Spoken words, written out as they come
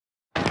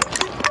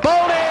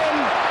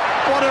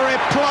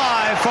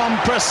from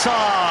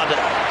Prasad.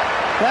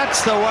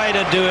 That's the way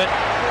to do it.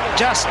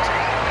 Just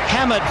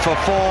hammered for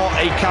four.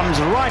 He comes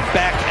right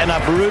back and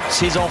uproots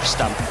his off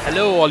stump.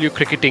 Hello, all you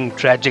cricketing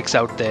tragics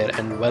out there,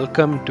 and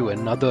welcome to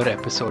another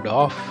episode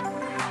of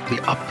the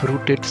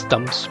Uprooted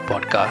Stumps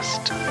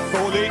podcast.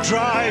 Kohli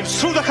drives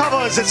through the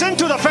covers. It's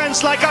into the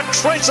fence like a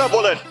tracer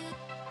bullet.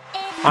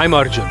 I'm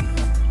Arjun.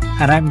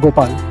 And I'm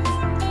Gopal.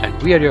 And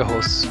we are your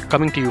hosts,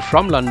 coming to you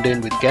from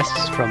London with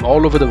guests from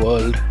all over the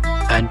world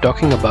and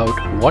talking about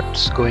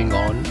what's going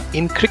on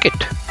in cricket.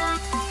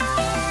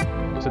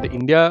 So the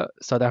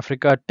India-South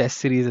Africa Test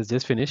series has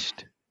just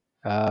finished.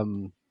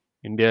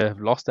 India have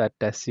lost that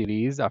Test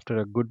series after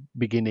a good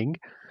beginning.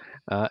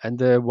 And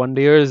the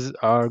one-dayers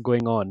are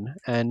going on.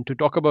 And to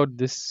talk about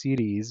this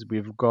series,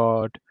 we've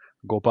got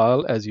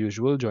Gopal, as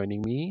usual,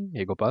 joining me.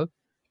 Hey, Gopal.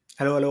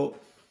 Hello.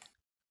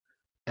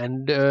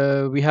 And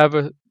we have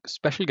a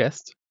special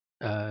guest,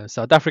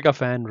 South Africa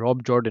fan,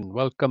 Rob Jordan.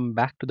 Welcome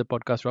back to the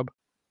podcast, Rob.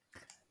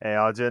 Hey,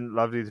 Arjun.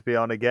 Lovely to be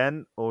on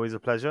again. Always a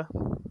pleasure.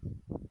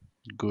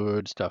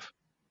 Good stuff.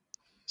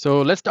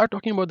 So let's start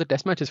talking about the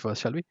Test matches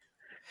first, shall we?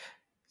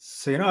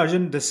 So,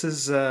 Arjun, this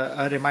is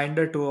a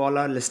reminder to all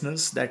our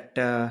listeners that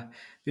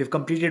we've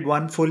completed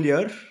one full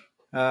year.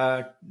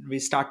 We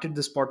started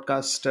this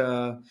podcast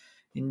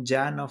in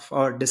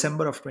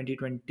December of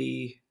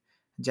 2020,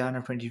 Jan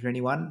of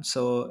 2021.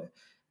 So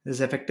this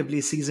is effectively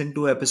season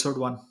 2, episode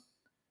 1.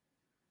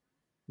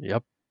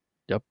 Yep.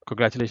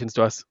 Congratulations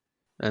to us.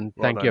 And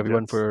thank you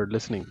everyone for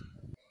listening.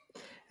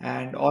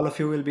 And all of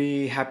you will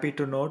be happy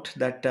to note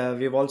that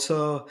we've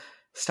also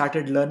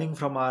started learning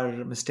from our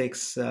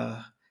mistakes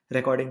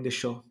recording this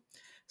show.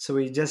 So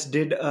we just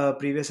did a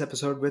previous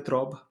episode with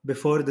Rob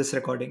before this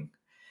recording,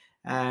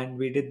 and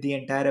we did the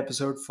entire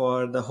episode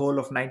for the whole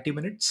of 90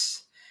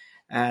 minutes.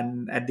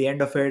 And at the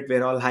end of it,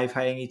 we're all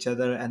high-fiving each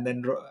other. And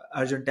then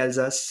Arjun tells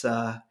us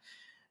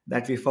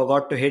that we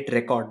forgot to hit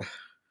record.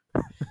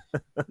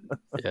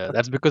 Yeah,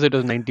 that's because it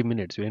was 90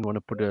 minutes. We didn't want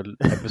to put an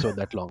episode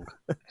that long.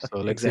 So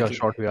let's see how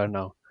short we are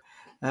now.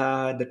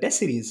 The Test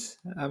series,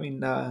 I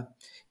mean,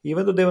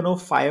 even though there were no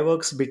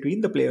fireworks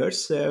between the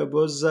players, it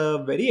was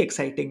a very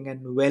exciting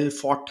and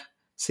well-fought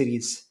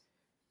series.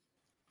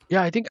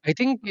 Yeah, I think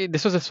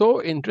this was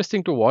so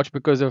interesting to watch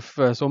because of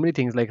so many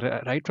things, like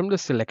right from the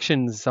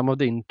selections, some of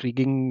the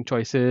intriguing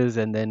choices,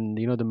 and then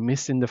the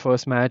miss in the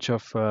first match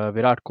of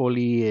Virat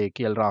Kohli,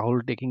 KL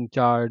Rahul taking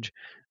charge,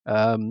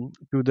 to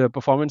the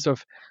performance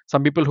of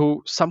some people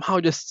who somehow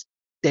just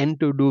tend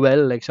to do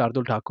well, like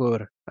Shardul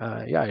Thakur.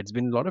 It's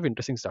been a lot of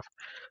interesting stuff.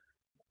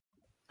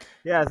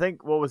 Yeah, I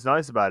think what was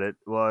nice about it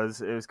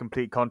was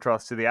complete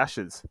contrast to the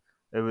Ashes.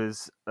 It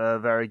was a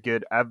very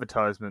good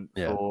advertisement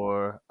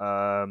for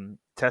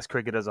Test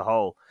cricket as a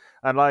whole,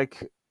 and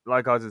like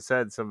Arjun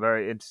said, some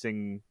very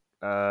interesting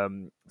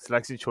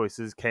selection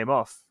choices came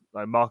off.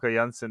 Like Marco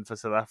Jansen for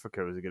South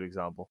Africa was a good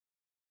example.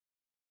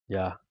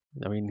 Yeah,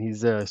 I mean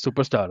he's a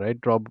superstar, right,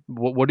 Rob?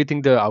 What do you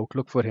think the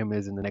outlook for him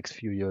is in the next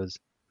few years?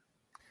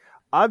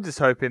 I'm just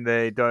hoping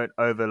they don't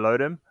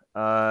overload him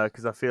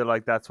because I feel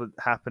like that's what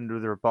happened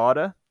with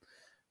Rabada.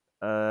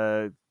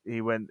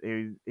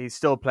 He's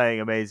still playing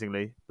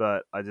amazingly,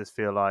 but I just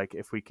feel like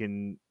if we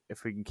can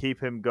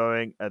keep him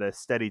going at a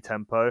steady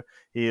tempo,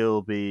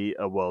 he'll be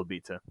a world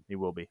beater. He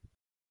will be.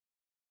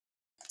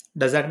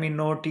 Does that mean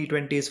no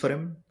T20s for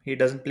him? He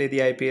doesn't play the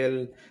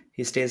IPL.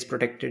 He stays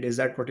protected. Is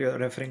that what you're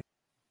referring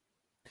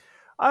to?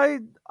 I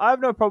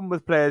have no problem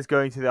with players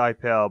going to the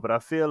IPL, but I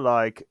feel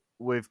like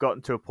we've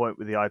gotten to a point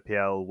with the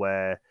IPL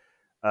where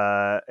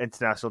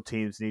international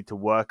teams need to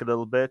work a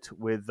little bit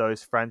with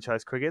those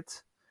franchise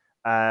crickets.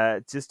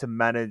 Just to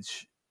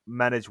manage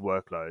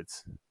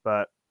workloads.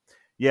 But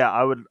yeah,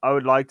 I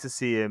would like to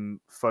see him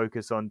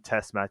focus on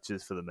Test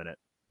matches for the minute.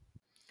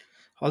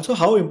 Also,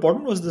 how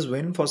important was this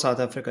win for South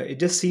Africa? It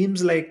just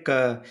seems like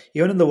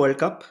even in the World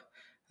Cup,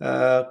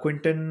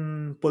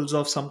 Quinton pulls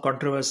off some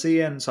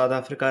controversy and South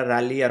Africa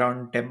rally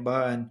around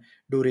Temba and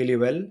do really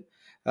well.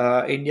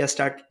 India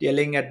start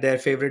yelling at their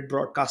favorite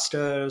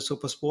broadcaster,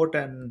 SuperSport,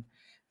 and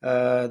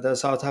the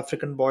South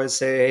African boys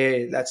say,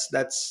 "Hey, that's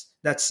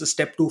a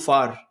step too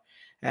far,"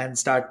 and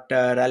start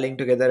rallying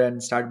together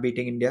and start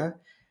beating India.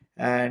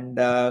 And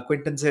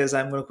Quinton says,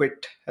 "I'm going to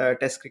quit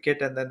Test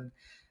cricket," and then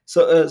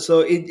so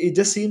it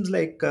just seems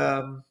like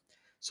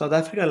South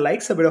Africa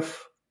likes a bit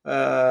of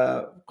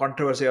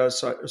controversy or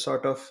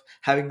sort of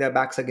having their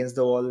backs against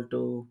the wall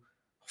to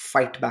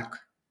fight back.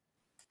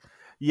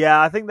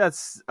 Yeah, I think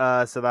that's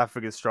South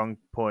Africa's strong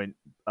point.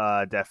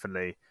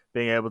 Definitely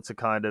being able to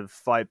kind of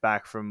fight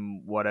back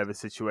from whatever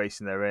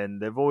situation they're in.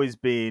 They've always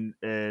been,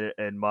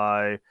 in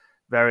my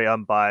very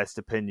unbiased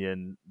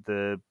opinion,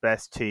 the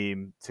best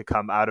team to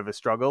come out of a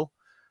struggle.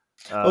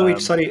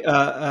 Sorry,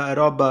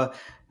 Rob.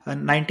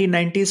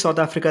 1990 South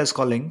Africa is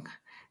calling,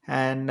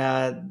 and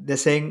they're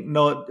saying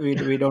no,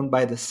 we don't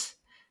buy this.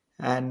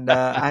 And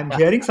I'm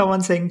hearing someone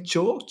saying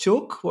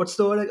choke. What's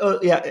the word? Oh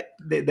yeah,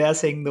 they are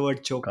saying the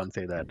word choke. Can't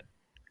say that.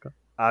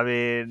 I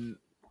mean,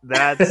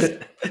 that's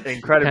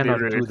incredibly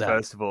rude,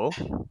 first of all.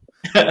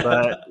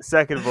 But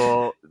second of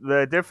all,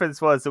 the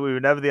difference was that we were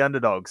never the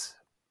underdogs.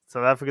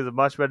 South Africa's a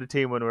much better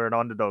team when we're an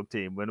underdog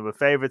team. When we're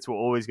favourites, we're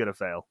always going to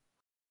fail.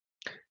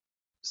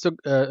 So,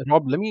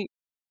 Rob, let me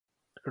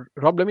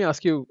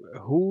ask you,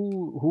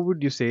 who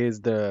would you say is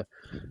the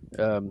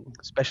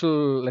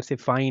special, let's say,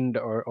 find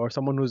or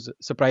someone who's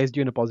surprised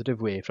you in a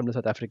positive way from the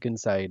South African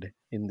side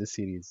in this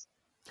series?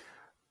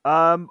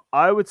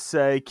 I would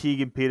say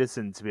Keegan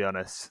Peterson, to be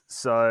honest.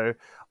 So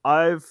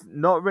I've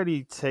not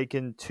really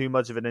taken too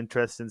much of an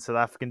interest in South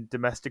African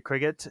domestic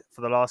cricket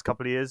for the last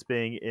couple of years,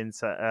 being in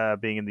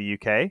the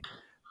UK.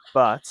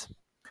 But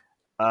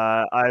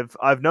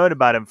I've known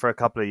about him for a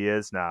couple of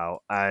years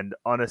now, and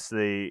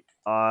honestly,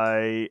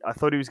 I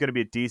thought he was going to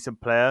be a decent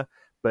player,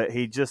 but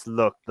he just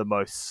looked the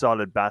most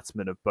solid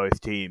batsman of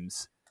both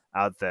teams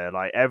out there.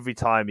 Like every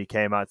time he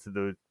came out to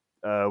the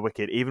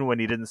wicket, even when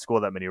he didn't score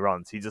that many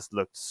runs, he just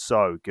looked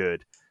so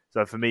good.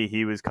 So for me,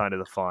 he was kind of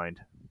the find.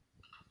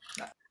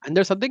 And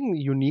there's something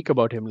unique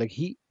about him. Like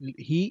he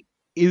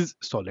is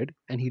solid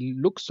and he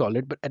looks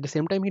solid, but at the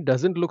same time he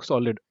doesn't look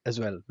solid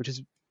as well, which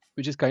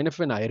is kind of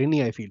an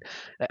irony.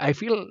 I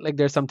feel like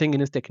there's something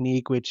in his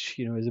technique which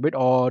is a bit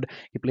odd.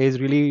 He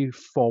plays really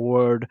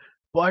forward,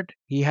 but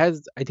he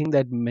has, I think,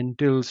 that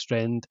mental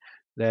strength,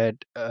 that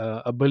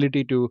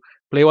ability to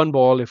play one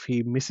ball. If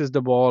he misses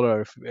the ball,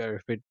 or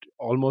if it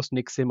almost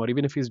nicks him, or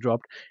even if he's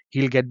dropped,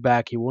 he'll get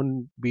back. He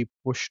won't be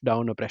pushed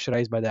down or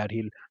pressurized by that.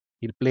 He'll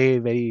play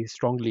very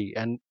strongly,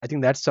 and I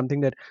think that's something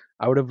that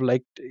I would have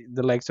liked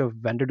the likes of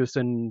Van der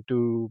Dussen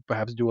to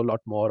perhaps do a lot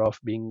more of,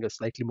 being a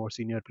slightly more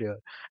senior player.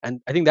 And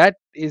I think that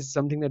is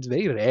something that's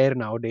very rare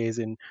nowadays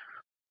in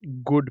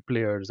good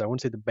players. I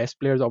won't say the best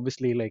players,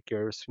 obviously, like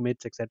your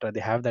Smiths, etc. They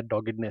have that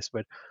doggedness,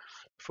 but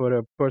for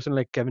a person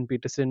like Kevin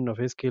Peterson of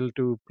his skill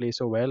to play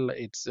so well,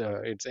 it's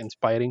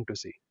inspiring to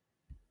see.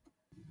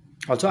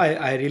 Also,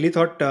 I really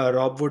thought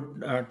Rob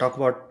would talk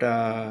about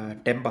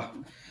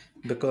Temba,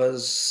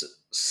 because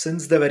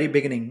since the very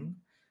beginning,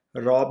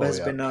 Rob Oh has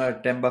yeah. been a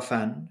Temba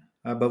fan,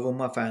 a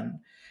Bavuma fan,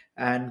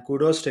 and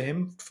kudos to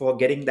him for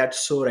getting that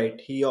so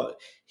right.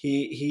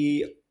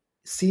 He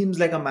seems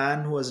like a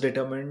man who was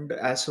determined.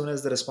 As soon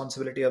as the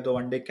responsibility of the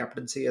one day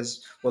captaincy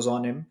was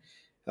on him,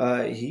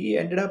 he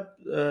ended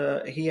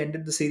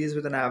the series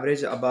with an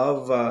average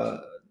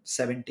above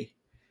 70,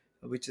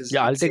 which is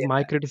Yeah, I'll take insane.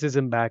 my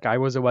criticism back. I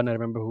was the one, I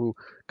remember, who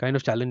kind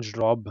of challenged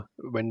Rob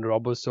when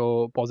Rob was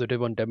so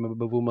positive on Temba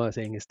Bavuma,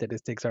 saying his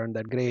statistics aren't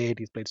that great.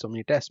 He's played so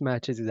many test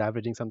matches. He's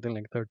averaging something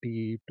like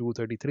 32,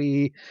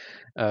 33.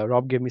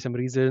 Rob gave me some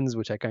reasons,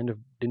 which I kind of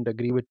didn't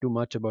agree with too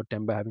much, about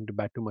Temba having to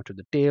bat too much with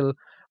the tail.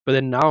 But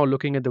then now,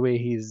 looking at the way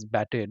he's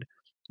batted,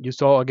 you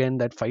saw again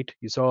that fight.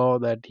 You saw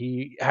that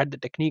he had the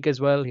technique as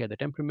well. He had the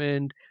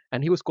temperament,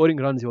 and he was scoring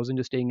runs. He wasn't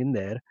just staying in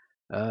there.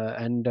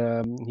 And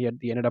he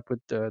ended up with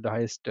the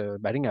highest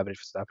batting average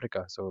for South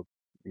Africa. So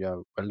yeah,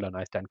 well done.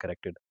 I stand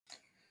corrected.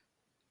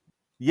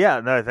 Yeah,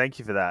 no, thank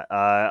you for that.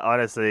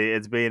 Honestly,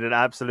 it's been an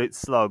absolute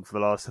slog for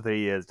the last 3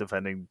 years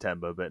defending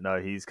Temba, but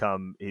no, he's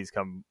come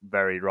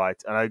very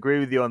right, and I agree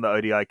with you on the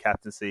ODI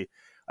captaincy.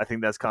 I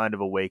think that's kind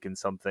of awakened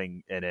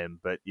something in him.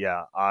 But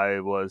yeah, I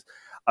was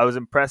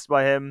impressed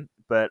by him,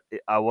 but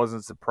I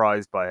wasn't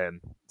surprised by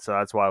him, so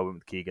that's why I went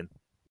with Keegan.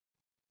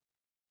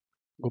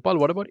 Gopal,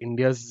 what about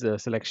India's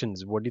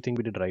selections? What do you think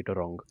we did right or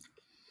wrong?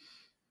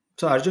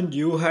 So Arjun,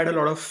 you had a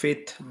lot of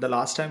faith the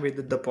last time we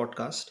did the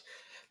podcast,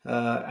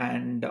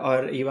 and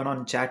or even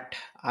on chat,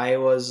 I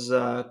was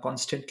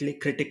constantly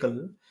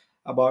critical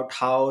about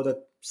how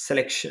the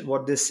selection,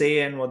 what they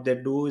say and what they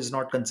do, is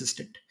not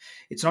consistent.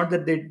 It's not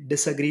that they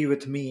disagree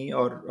with me,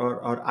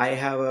 or I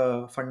have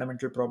a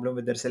fundamental problem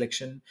with their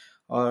selection,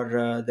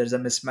 or there's a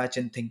mismatch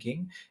in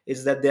thinking.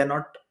 It's that they are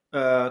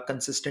not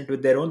consistent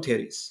with their own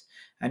theories.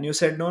 And you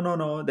said,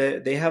 no,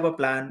 they have a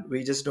plan,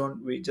 we just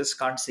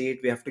can't see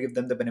it, we have to give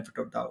them the benefit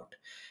of doubt.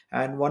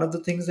 And one of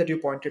the things that you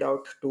pointed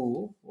out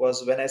too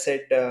was when I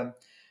said,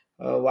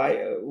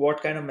 why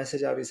what kind of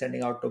message are we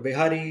sending out to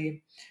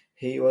Bihari?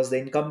 He was the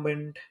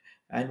incumbent,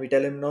 and we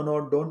tell him,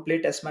 no, don't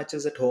play test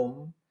matches at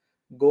home,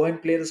 go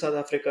and play the South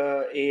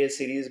Africa AA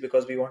series,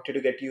 because we want you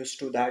to get used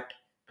to that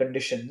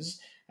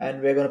conditions,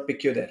 and we're going to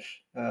pick you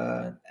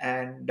there.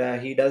 And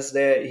he goes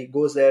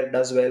there,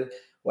 does well,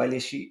 while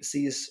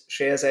sees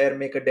Shreyas Iyer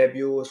make a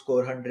debut,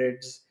 score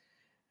hundreds,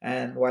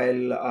 and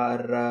while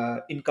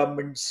our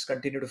incumbents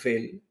continue to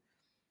fail.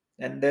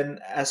 And then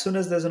as soon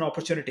as there's an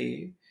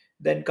opportunity,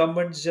 the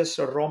incumbents just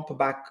romp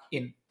back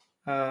in.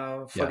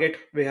 Yeah. Forget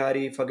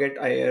Vihari,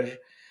 forget Iyer.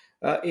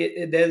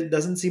 There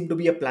doesn't seem to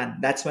be a plan.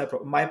 That's my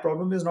problem. My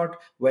problem is not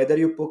whether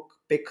you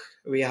pick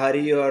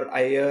Vihari or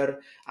Iyer.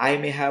 I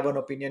may have an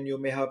opinion, you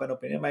may have an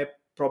opinion. My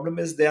problem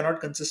is they are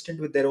not consistent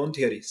with their own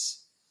theories.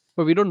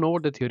 But we don't know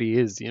what the theory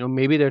is.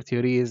 Maybe their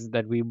theory is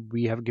that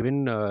we have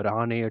given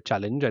Rahane a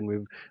challenge, and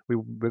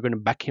we're going to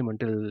back him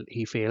until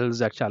he fails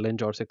that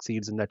challenge or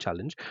succeeds in that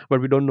challenge.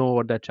 But we don't know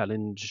what that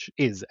challenge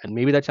is, and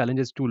maybe that challenge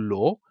is too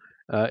low.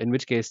 in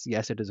which case,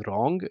 yes, it is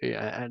wrong,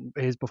 and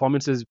his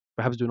performances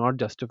perhaps do not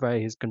justify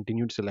his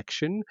continued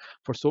selection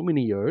for so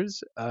many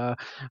years.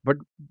 But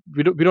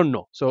we don't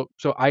know. So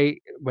I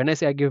when I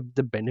say I give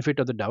the benefit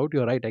of the doubt,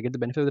 you're right. I get the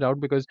benefit of the doubt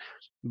because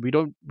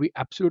we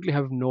absolutely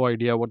have no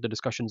idea what the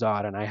discussions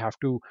are, and I have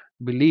to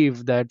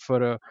believe that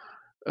for a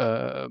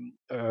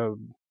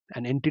um,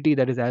 an entity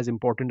that is as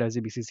important as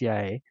the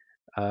BCCI,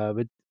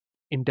 with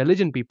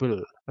intelligent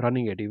people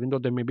running it, even though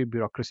there may be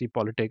bureaucracy,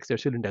 politics, they're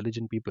still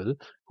intelligent people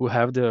who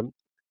have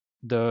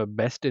the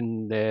best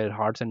in their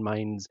hearts and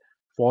minds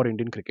for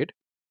Indian cricket.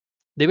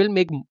 They will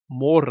make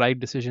more right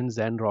decisions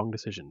than wrong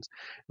decisions.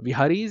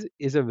 Vihari's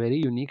is a very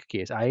unique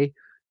case. I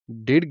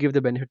did give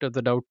the benefit of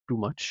the doubt too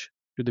much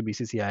to the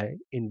BCCI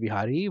in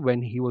Vihari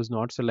when he was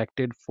not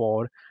selected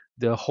for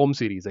the home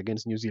series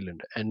against New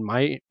Zealand. And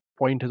my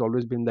point has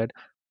always been that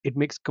it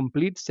makes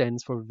complete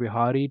sense for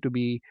Vihari to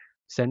be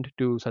sent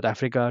to South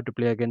Africa to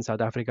play against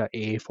South Africa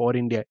A for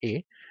India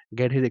A,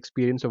 get his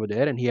experience over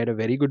there. And he had a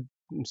very good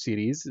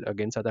series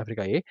against South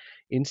Africa A,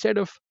 instead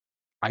of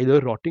either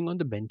rotting on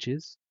the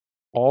benches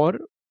or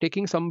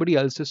taking somebody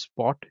else's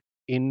spot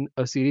in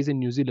a series in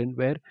New Zealand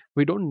where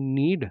we don't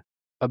need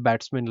a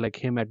batsman like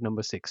him at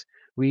number 6.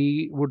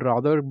 We would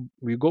rather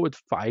we go with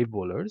 5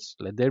 bowlers.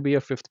 Let there be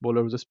a fifth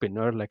bowler who's a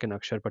spinner like an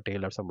Akshar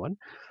Patel or someone,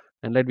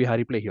 and let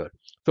Vihari play here.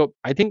 So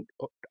I think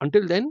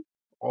until then,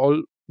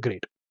 all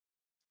great.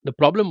 The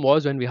problem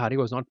was when Vihari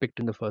was not picked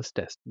in the first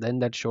test. Then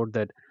that showed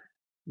that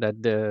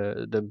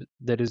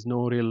there is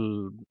no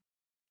real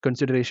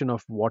consideration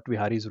of what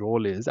Vihari's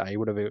role is. I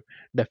would have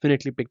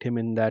definitely picked him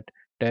in that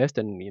test,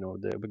 and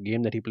the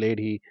game that he played,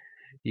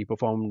 he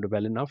performed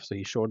well enough. So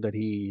he showed that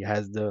he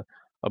has the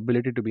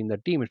ability to be in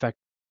that team. In fact,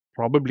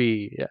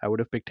 probably I would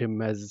have picked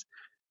him as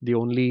the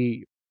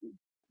only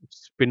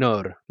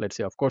spinner. Let's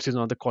say, of course, he's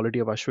not the quality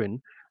of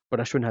Ashwin, but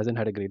Ashwin hasn't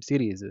had a great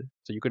series.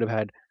 So you could have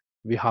had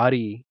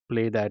Vihari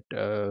play that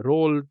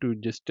role to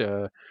just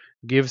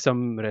give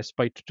some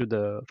respite to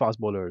the fast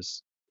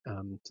bowlers.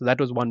 So that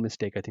was one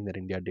mistake I think that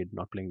India did,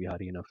 not playing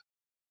Vihari enough.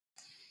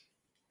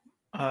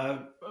 Uh,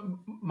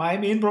 my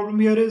main problem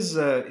here is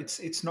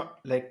it's not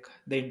like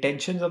the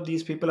intentions of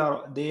these people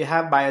are, they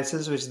have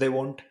biases which they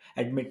won't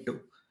admit to,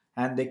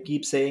 and they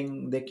keep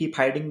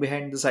hiding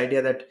behind this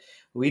idea that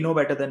we know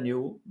better than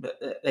you.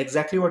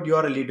 Exactly what you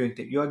are really doing.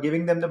 You are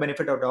giving them the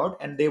benefit of doubt,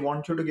 and they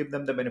want you to give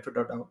them the benefit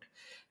of doubt.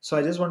 So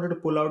I just wanted to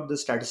pull out the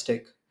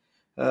statistic.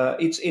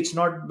 It's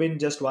not been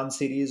just one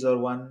series or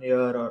 1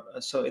 year or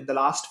so. In the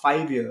last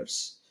 5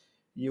 years,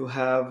 you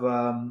have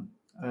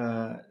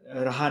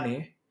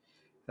Rahane,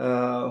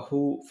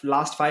 who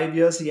last 5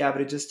 years he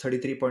averages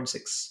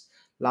 33.6.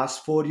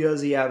 Last 4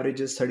 years he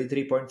averages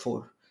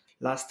 33.4.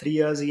 Last 3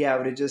 years he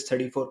averages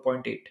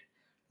 34.8.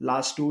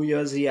 Last 2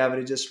 years he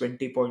averages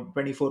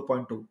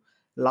 24.2.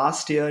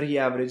 Last year he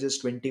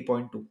averages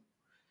 20.2.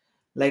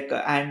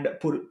 And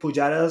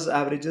Pujara's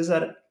averages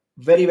are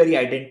very very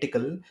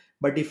identical,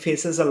 but he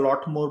faces a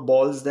lot more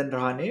balls than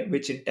Rahane,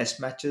 which in test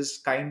matches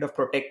kind of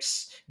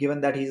protects, given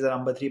that he's a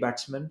number 3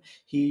 batsman.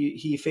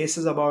 He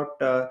faces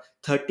about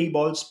 30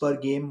 balls per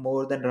game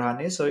more than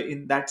Rahane, so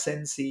in that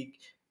sense he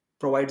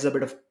provides a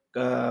bit of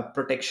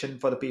protection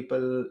for the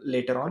people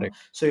later on. Correct.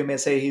 So you may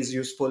say he's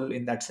useful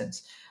in that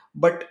sense.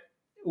 But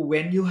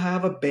when you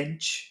have a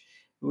bench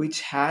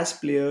which has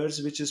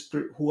players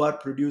who are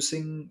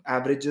producing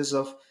averages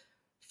of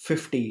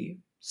 50,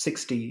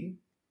 60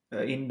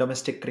 in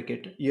domestic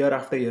cricket year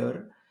after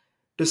year,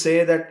 to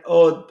say that,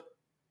 oh,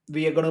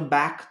 we are going to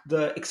back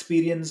the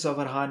experience of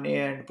Arhane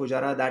and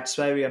Pujara, that's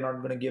why we are not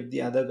going to give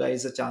the other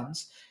guys a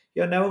chance.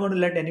 You're never going to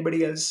let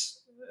anybody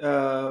else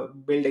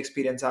build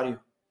experience, are you?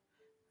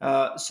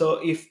 So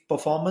if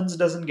performance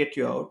doesn't get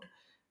you out,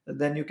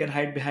 then you can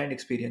hide behind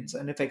experience.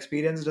 And if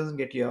experience doesn't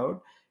get you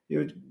out,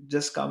 you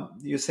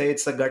say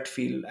it's a gut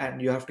feel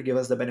and you have to give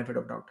us the benefit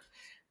of doubt.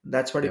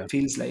 That's what Yeah. it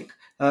feels like.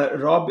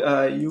 Rob,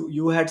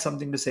 you had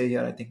something to say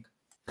here, I think.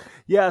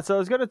 Yeah, so I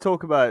was going to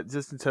talk about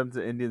just in terms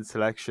of Indian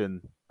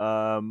selection.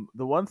 The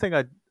one thing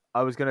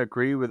I was going to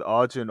agree with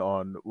Arjun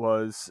on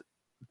was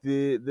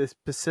this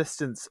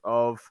persistence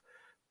of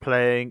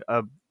playing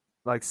a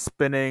like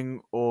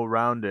spinning all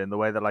rounder in the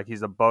way that like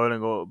he's a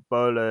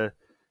bowler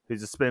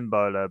who's a spin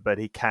bowler, but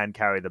he can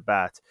carry the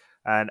bat.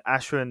 And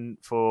Ashwin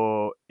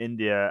for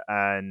India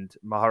and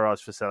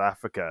Maharaj for South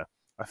Africa,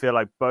 I feel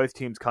like both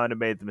teams kind of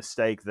made the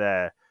mistake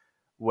there,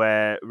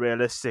 where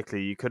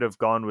realistically you could have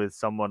gone with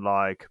someone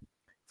like,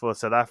 for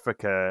South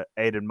Africa,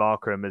 Aiden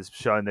Markram has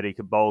shown that he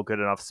can bowl good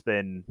enough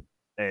spin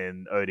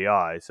in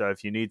ODI. So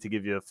if you need to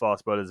give your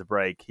fast bowlers a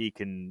break, he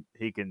can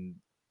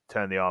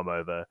turn the arm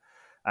over.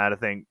 And I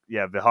think,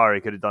 yeah,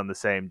 Vihari could have done the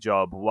same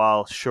job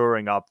while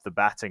shoring up the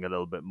batting a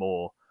little bit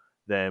more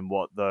than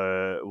what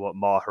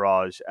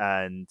Maharaj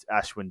and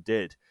Ashwin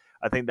did.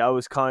 I think that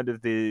was kind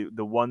of the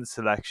one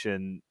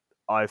selection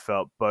I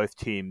felt both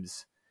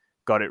teams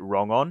got it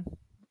wrong on.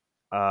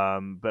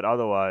 But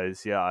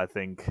otherwise, yeah, I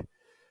think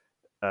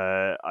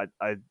I'd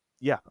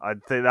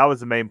say that was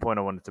the main point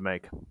I wanted to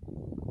make.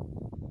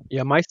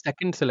 Yeah, my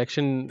second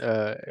selection,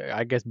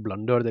 I guess,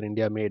 blunder that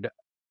India made.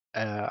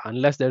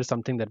 unless there's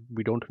something that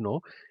we don't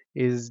know,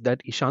 is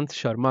that Ishant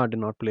Sharma did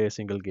not play a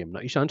single game. Now,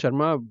 Ishant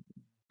Sharma,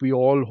 we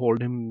all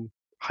hold him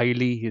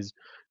highly. He's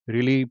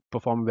really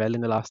performed well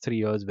in the last 3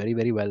 years, very,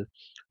 very well.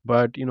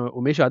 But,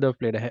 Umesh Yadav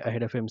played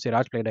ahead of him,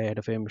 Siraj played ahead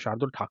of him,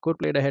 Shardul Thakur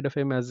played ahead of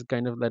him as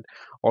kind of that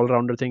all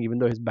rounder thing, even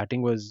though his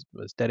batting was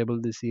terrible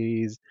this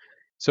series.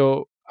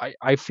 So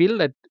I feel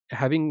that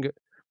having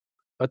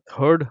a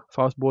third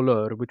fast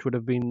bowler, which would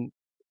have been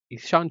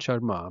Ishant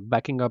Sharma,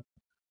 backing up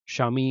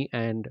Shami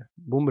and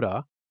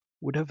Bumrah,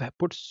 would have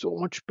put so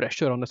much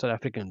pressure on the South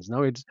Africans.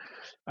 Now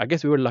I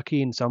guess we were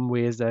lucky in some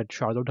ways that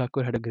Shardul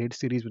Thakur had a great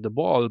series with the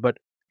ball, but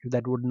if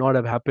that would not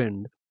have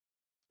happened,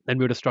 then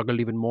we would have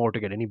struggled even more to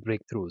get any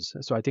breakthroughs.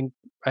 So I think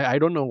I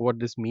don't know what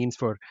this means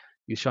for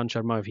Ishant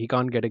Sharma if he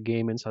can't get a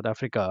game in South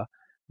Africa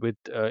with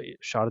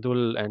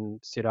Shardul and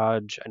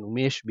Siraj and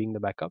Umesh being the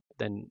backup,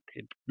 then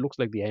it looks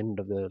like the end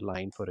of the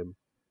line for him.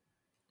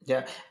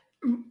 Yeah,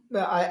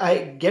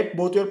 I get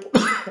both your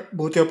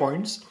both your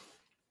points,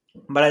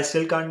 but I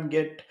still can't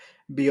get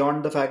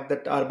beyond the fact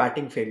that our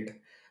batting failed.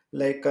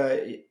 Like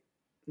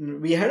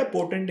we had a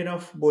potent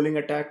enough bowling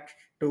attack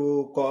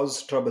to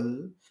cause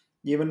trouble,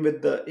 even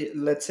with the,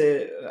 let's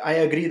say, I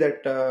agree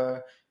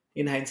that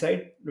in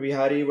hindsight,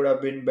 Vihari would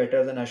have been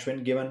better than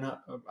Ashwin, given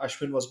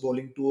Ashwin was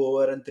bowling 2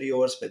 over and 3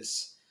 over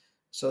spells.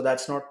 So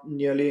that's not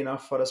nearly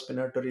enough for a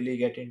spinner to really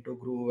get into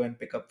groove and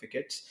pick up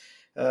wickets.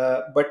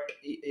 But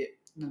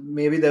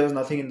maybe there was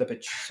nothing in the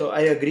pitch. So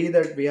I agree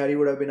that Vihari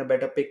would have been a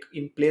better pick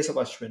in place of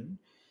Ashwin,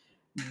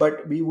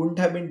 but we wouldn't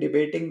have been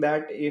debating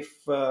that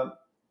if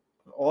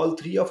all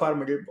three of our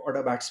middle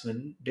order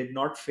batsmen did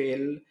not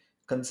fail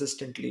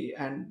consistently,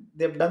 and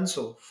they've done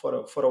so for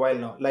a while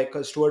now. Like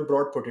Stuart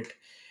Broad put it,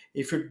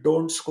 if you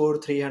don't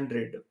score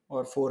 300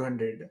 or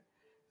 400,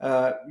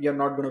 you're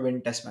not going to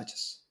win test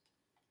matches.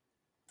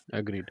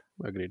 Agreed.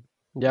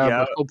 Yeah,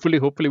 Yeah, but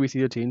hopefully we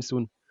see a change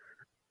soon.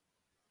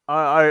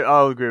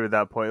 I'll agree with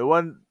that point.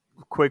 One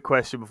quick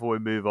question before we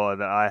move on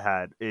that I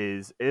had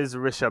is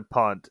Rishabh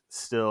Pant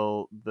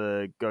still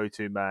the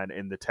go-to man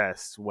in the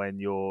tests when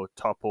your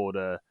top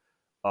order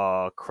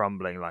are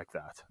crumbling like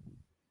that?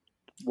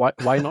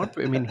 Why not?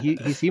 I mean,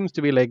 he seems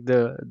to be like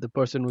the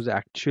person who's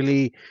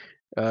actually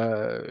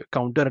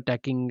counter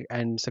attacking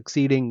and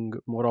succeeding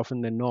more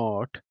often than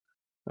not,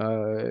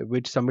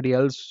 which somebody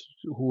else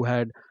who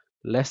had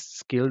less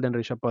skill than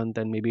Rishabh Pant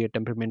and maybe a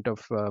temperament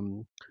of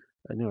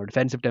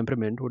defensive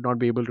temperament would not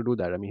be able to do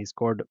that. I mean, he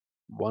scored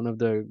one of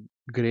the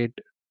great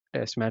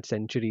test match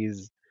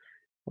centuries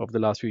of the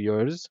last few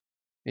years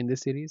in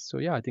this series. So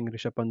yeah, I think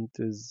Rishabh Pant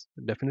is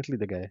definitely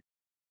the guy.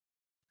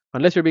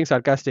 Unless you're being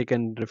sarcastic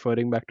and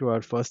referring back to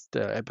our first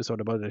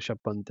episode about Rishabh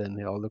Pant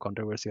and all the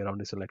controversy around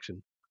his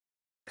selection.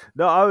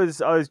 No, I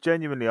was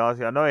genuinely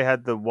asking. I know he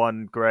had the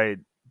one great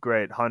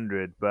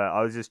 100, but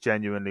I was just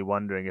genuinely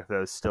wondering if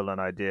there was still an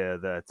idea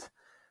that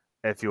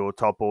if your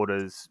top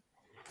order's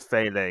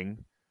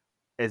failing,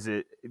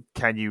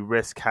 can you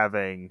risk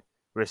having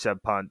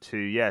Rishabh Pant, who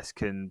yes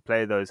can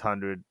play those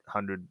 100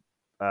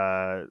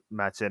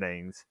 match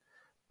innings,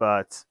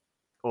 but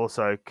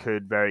also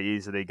could very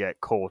easily get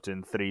caught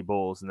in three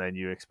balls and then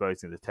you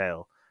exposing the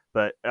tail.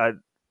 But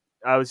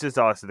I was just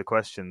asking the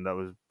question that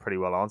was pretty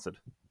well answered.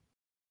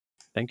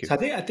 Thank you. So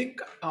I think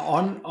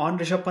on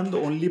Rishabh Pant, the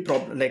only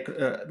problem, like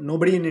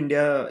nobody in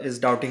India is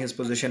doubting his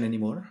position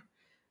anymore.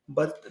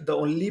 But the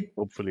only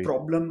Hopefully.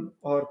 problem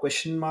or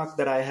question mark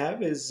that I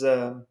have is,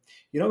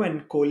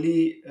 when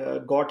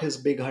Kohli got his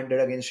big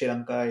 100 against Sri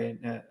Lanka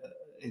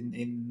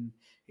in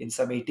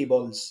some 80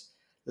 balls,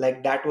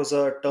 like that was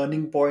a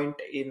turning point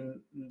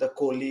in the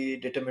Kohli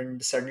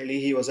determined. Suddenly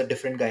he was a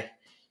different guy.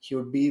 He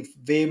would be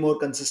way more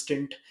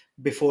consistent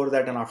before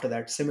that and after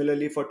that.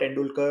 Similarly for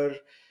Tendulkar,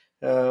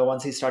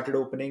 once he started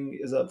opening,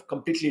 is a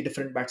completely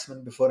different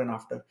batsman before and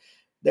after.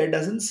 There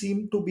doesn't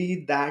seem to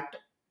be that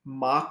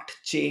marked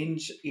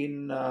change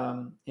in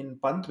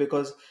Pant,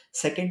 because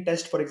second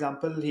test, for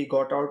example, he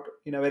got out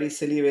in a very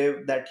silly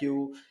way that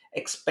you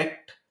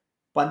expect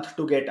Pant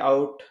to get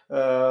out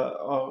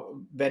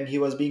when he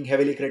was being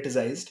heavily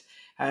criticized.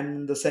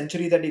 And the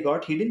century that he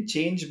got, he didn't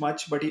change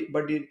much, but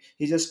he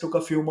just took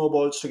a few more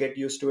balls to get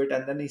used to it,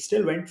 and then he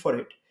still went for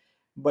it.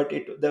 But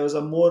there was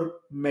a more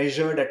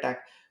measured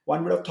attack.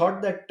 One would have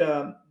thought that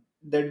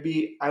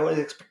I was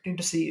expecting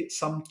to see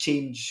some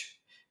change,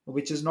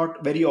 which is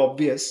not very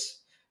obvious.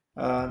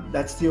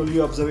 That's the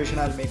only observation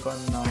I'll make on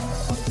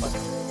Pant.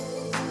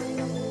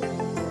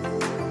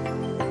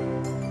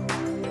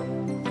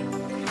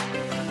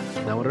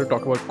 Now I wanted to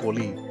talk about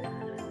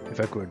Kohli, if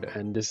I could,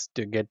 and just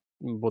to get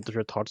both of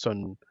your thoughts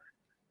on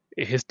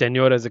his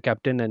tenure as a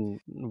captain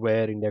and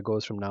where India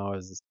goes from now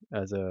as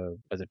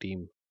a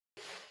team.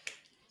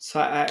 So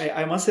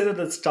I must say that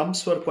the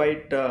stumps were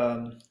quite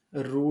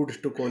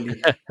rude to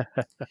Kohli.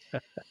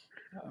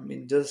 I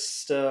mean,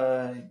 just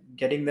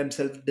getting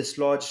themselves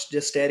dislodged,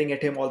 just staring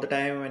at him all the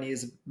time when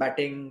he's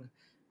batting,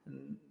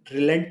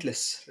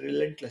 relentless.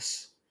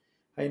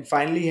 I mean,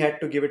 finally he had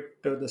to give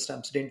it to the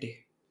stumps, didn't he?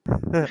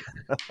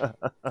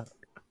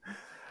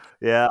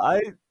 Yeah,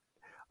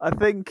 I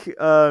think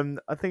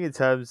in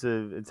terms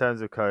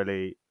of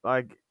Kohli,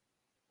 like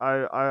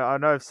I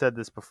know I've said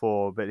this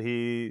before, but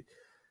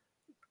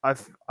I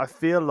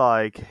feel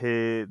like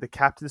the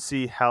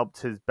captaincy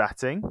helped his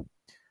batting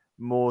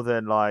more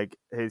than like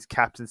his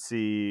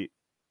captaincy.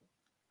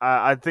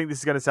 I think this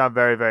is going to sound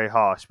very, very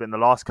harsh, but in the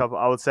last couple,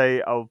 I would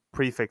say I'll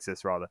prefix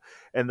this rather.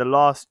 In the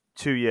last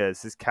 2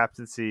 years, his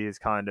captaincy has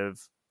kind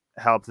of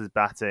helped his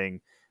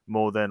batting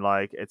more than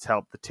like it's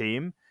helped the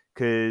team,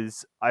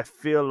 because I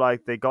feel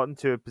like they got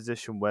into a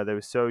position where they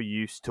were so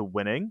used to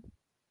winning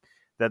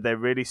that they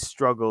really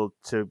struggled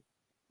to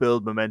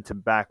build momentum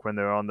back when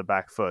they were on the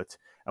back foot.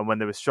 And when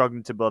they were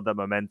struggling to build that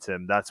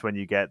momentum, that's when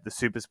you get the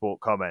super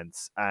sport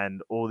comments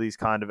and all these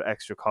kind of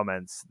extra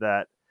comments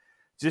that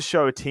just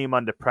show a team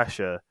under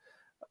pressure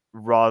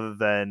rather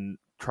than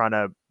trying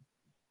to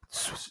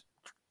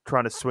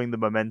swing the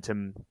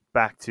momentum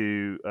back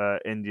to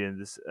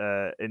India's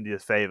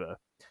favor.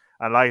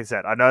 And like I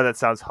said, I know that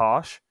sounds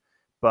harsh,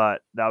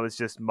 but that was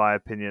just my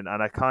opinion.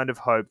 And I kind of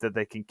hope that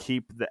they can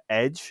keep the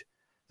edge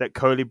that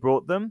Kohli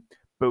brought them,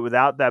 but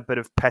without that bit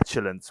of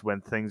petulance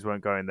when things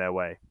weren't going their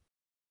way.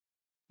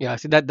 Yeah,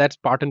 see that's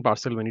part and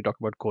parcel when you talk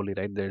about Kohli,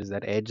 right? There's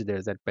that edge,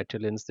 there's that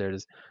petulance,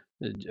 there's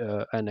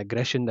an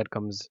aggression that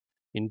comes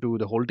into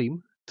the whole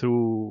team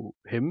through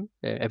him.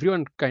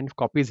 Everyone kind of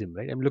copies him,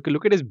 right? I mean,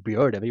 look at his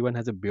beard. Everyone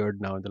has a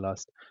beard now in the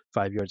last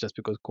 5 years just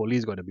because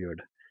Kohli's got a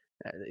beard.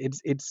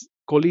 It's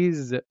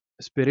Kohli's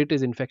spirit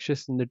is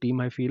infectious in the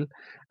team. I feel.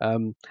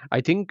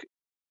 I think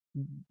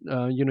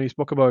you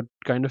spoke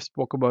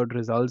about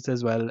results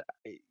as well.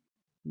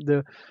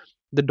 The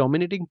the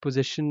dominating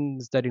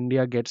positions that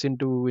India gets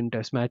into in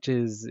test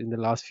matches in the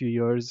last few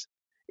years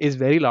is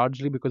very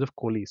largely because of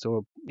Kohli.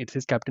 So it's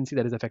his captaincy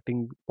that is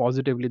affecting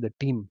positively the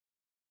team,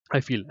 I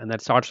feel. And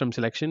that starts from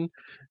selection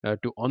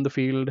to on the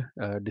field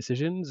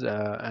decisions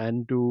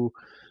and to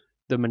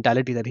the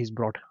mentality that he's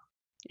brought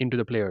into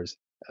the players.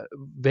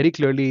 Very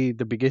clearly,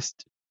 the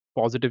biggest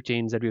positive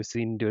change that we've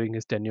seen during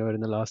his tenure in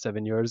the last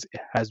 7 years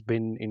has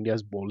been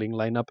India's bowling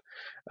lineup.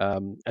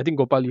 I think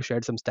Gopal, you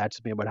shared some stats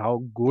with me about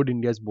how good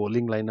India's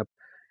bowling lineup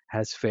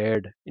has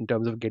fared in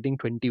terms of getting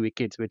 20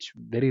 wickets, which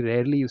very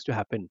rarely used to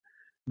happen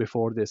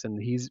before this.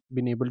 And he's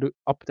been able to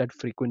up that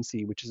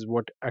frequency, which is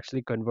what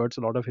actually converts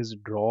a lot of his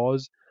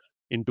draws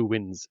into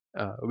wins,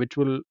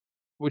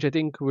 which I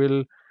think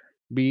will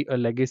be a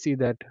legacy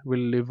that will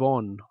live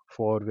on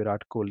for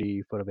Virat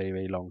Kohli for a very,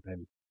 very long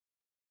time.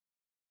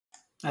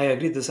 I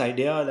agree. This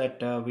idea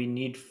that we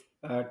need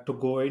to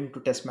go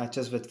into test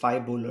matches with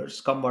five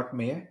bowlers, come what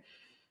may,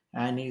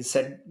 and he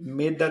said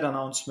made that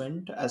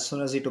announcement as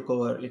soon as he took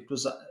over. It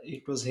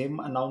was him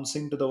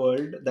announcing to the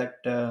world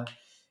that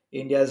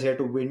India is here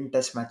to win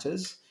test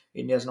matches.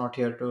 India is not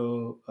here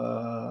to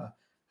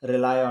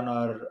rely on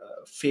our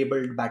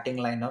fabled batting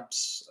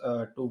lineups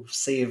to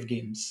save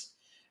games,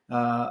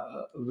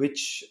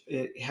 which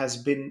has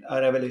been a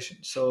revelation.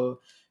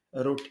 So,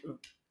 Rot-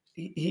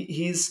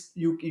 he's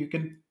you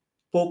can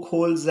poke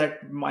holes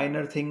at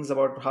minor things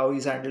about how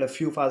he's handled a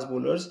few fast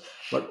bowlers,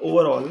 but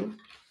overall,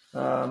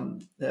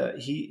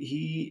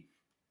 he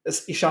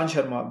is Ishan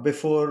Sharma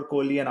before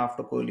Kohli and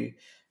after Kohli.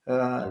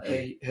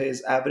 Totally.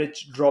 His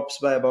average drops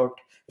by about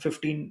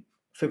 15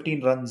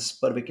 runs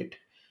per wicket.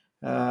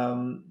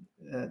 Um,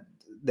 uh,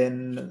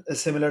 then a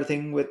similar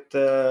thing with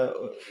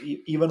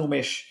even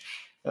Umesh.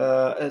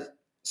 Uh,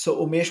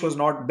 so Umesh was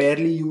not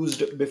barely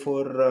used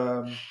before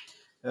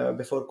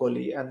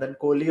Kohli, and then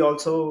Kohli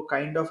also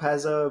kind of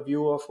has a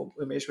view of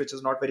Umesh which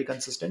is not very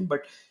consistent,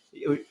 but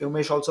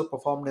Umesh also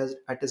performed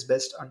at his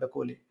best under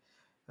Kohli.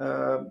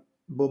 Uh,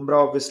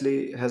 Bumrah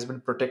obviously has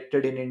been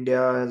protected in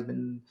India, has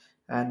been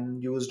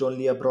and used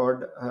only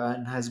abroad,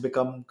 and has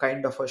become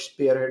kind of a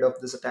spearhead of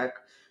this attack.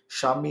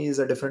 Shami is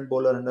a different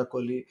bowler under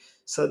Kohli.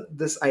 So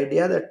this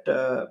idea that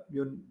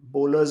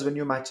bowlers win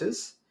you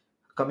matches,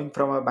 coming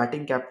from a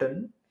batting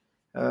captain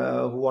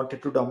who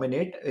wanted to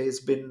dominate, has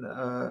been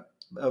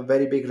a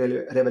very big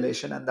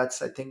revelation, and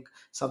that's I think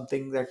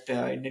something that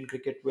Indian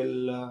cricket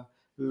will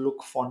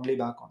look fondly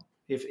back on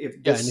if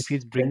Yeah, and if this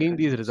he's trend bringing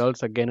these continues.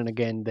 results again and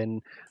again,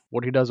 then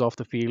what he does off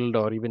the field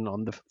or even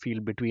on the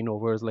field between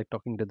overs, like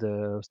talking to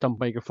the stump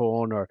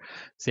microphone or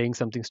saying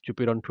something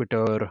stupid on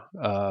Twitter,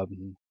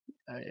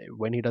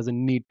 when he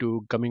doesn't need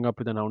to, coming up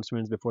with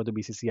announcements before the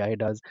BCCI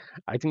does,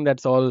 I think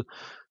that's all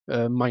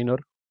minor.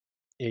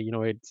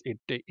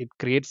 It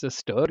creates a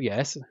stir,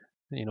 yes.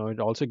 It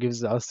also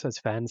gives us as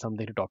fans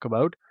something to talk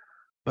about,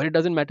 but it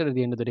doesn't matter at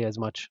the end of the day as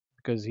much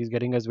because he's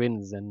getting us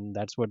wins, and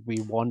that's what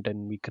we want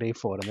and we crave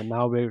for. And then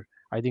now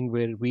I think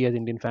we as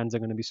Indian fans are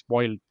going to be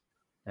spoiled,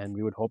 and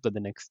we would hope that the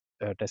next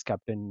Test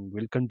captain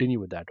will continue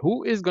with that.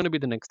 Who is going to be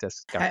the next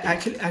Test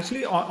captain?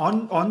 Actually,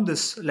 on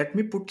this, let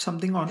me put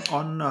something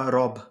on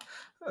Rob,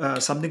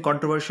 something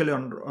controversial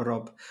on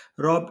Rob.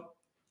 Rob,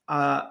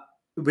 uh,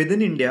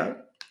 within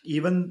India,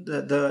 even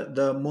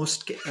the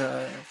most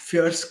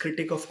fierce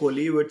critic of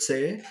Kohli would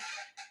say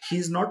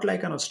he's not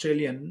like an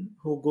Australian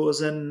who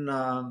goes and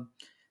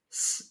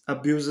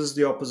abuses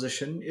the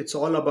opposition. It's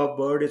all above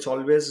board. It's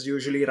always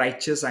usually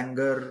righteous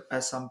anger,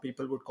 as some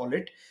people would call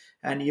it,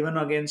 and even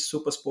against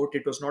SuperSport,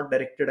 it was not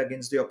directed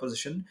against the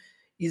opposition.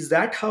 Is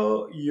that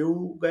how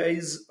you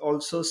guys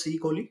also see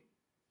Kohli?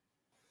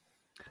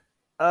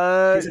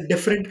 Uh, He's a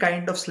different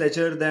kind of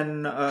sledger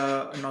than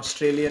an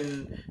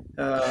Australian,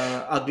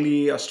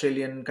 ugly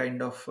Australian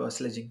kind of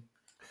sledging.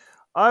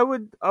 I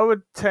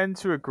would tend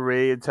to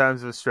agree in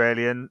terms of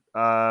Australian.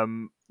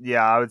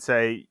 Yeah, I would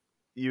say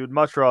you would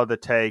much rather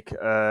take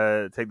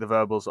the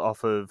verbals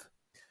off of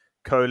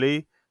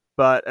Kohli,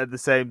 but at the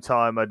same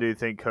time, I do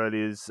think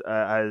Kohli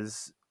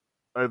has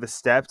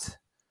overstepped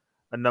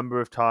a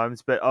number of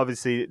times, but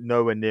obviously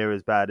nowhere near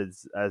as bad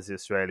as the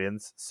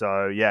Australians.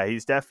 So yeah,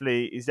 he's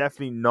definitely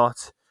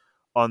not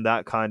on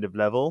that kind of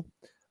level.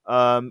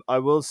 I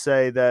will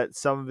say that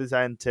some of his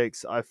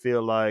antics, I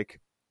feel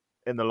like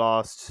in the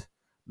last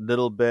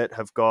little bit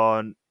have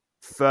gone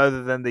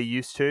further than they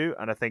used to,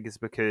 and I think it's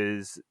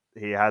because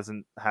he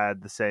hasn't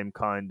had the same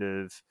kind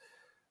of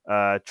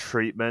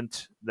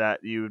treatment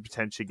that you would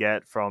potentially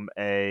get from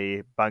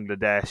a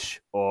Bangladesh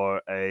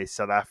or a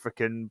South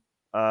African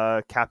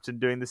captain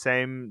doing the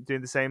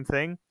same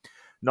thing.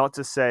 Not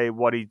to say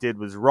what he did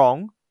was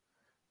wrong,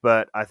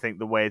 but I think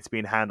the way it's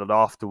been handled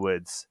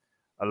afterwards,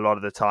 a lot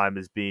of the time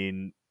has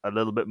been a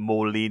little bit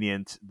more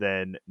lenient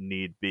than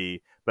need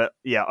be. But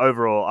yeah,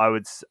 overall, I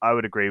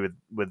would agree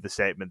with the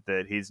statement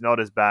that he's not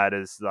as bad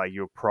as like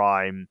your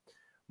prime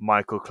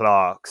Michael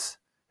Clarks,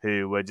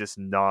 who were just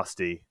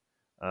nasty,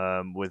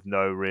 with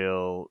no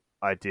real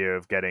idea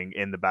of getting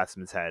in the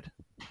batsman's head.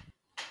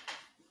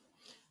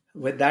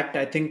 With that,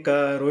 I think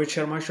Rohit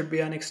Sharma should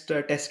be our next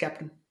Test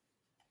captain.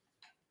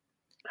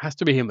 Has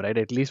to be him, right?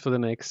 At least for the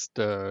next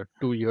 2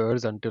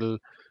 years until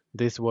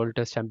this World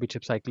Test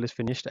Championship cycle is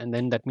finished, and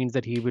then that means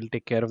that he will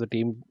take care of the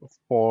team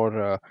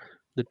for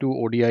the two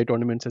ODI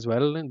tournaments as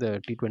well, and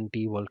the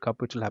T20 World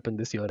Cup, which will happen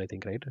this year, I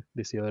think, right?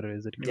 This year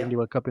is the Yeah. T20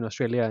 World Cup in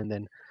Australia, and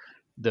then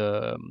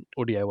the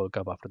ODI World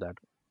Cup after that.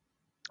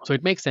 So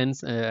it makes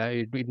sense.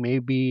 It may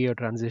be a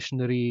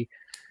transitionary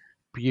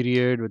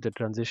period with the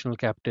transitional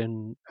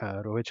captain.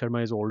 Rohit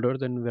Sharma is older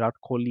than Virat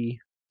Kohli,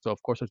 so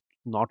of course it's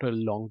not a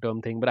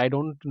long-term thing. But I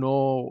don't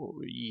know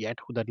yet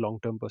who that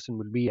long-term person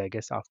will be. I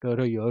guess after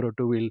a year or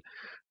two we'll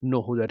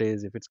know who that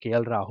is. If it's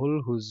KL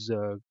Rahul,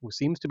 who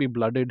seems to be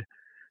blooded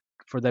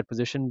for that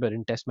position, but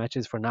in Test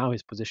matches for now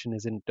his position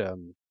isn't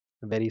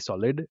very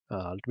solid.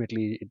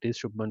 Ultimately, it is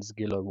Shubman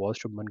Gill or was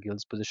Shubman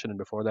Gill's position, and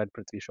before that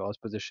Prithvi Shaw's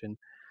position.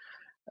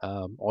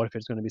 Or if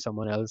it's going to be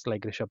someone else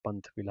like Rishabh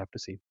Pant, we'll have to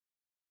see.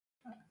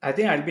 I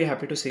think I'll be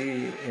happy to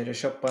see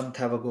Rishabh Pant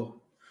have a go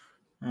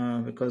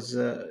because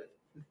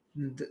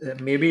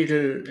maybe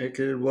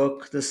it'll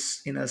work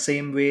this in the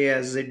same way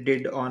as it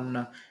did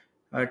on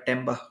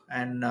Temba,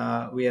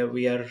 and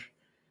we are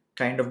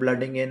kind of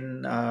blooding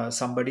in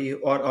somebody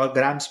or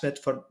Graham Smith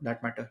for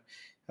that matter.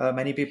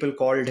 Many people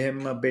called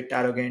him a bit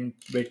arrogant,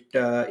 bit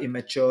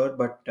immature,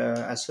 but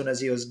as soon as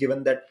he was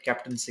given that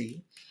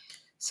captaincy,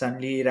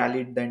 suddenly he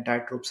rallied the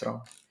entire troops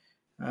around.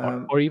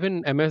 Um, Or even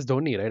MS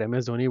Dhoni, right?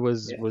 MS Dhoni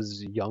was yeah.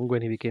 was young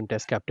when he became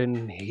Test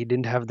captain. He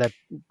didn't have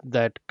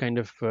that kind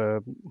of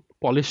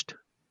polished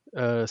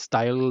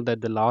style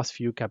that the last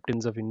few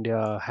captains of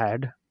India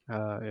had,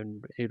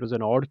 and it was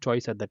an odd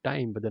choice at the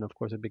time. But then, of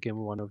course, he became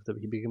one of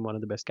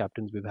the best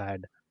captains we've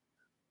had.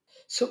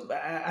 So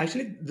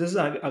actually, this is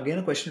again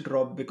a question to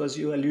Rob because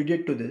you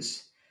alluded to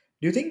this.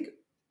 Do you think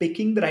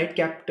picking the right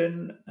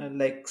captain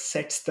like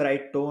sets the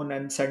right tone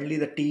and suddenly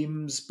the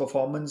team's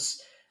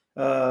performance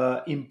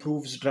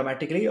improves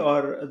dramatically,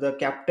 or the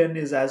captain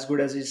is as good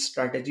as his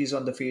strategies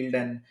on the field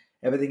and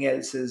everything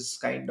else is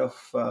kind of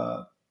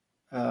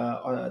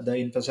the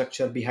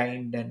infrastructure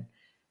behind and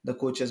the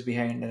coaches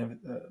behind and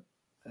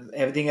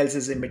everything else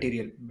is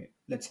immaterial,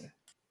 let's say.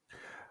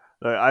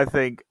 Look, I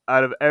think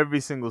out of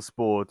every single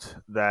sport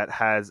that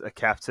has a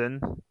captain,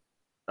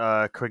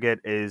 cricket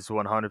is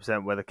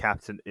 100% where the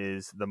captain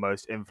is the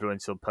most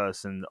influential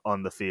person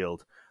on the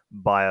field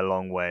by a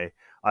long way.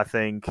 I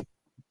think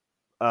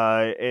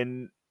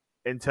in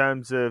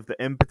terms of the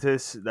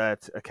impetus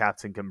that a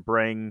captain can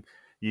bring,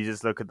 you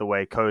just look at the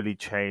way Kohli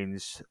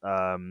changed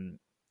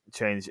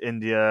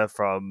India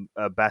from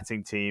a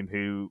batting team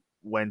who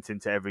went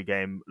into every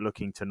game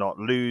looking to not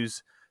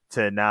lose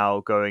to now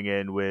going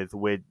in with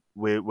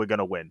we're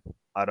gonna win.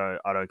 I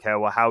don't care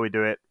how we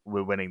do it.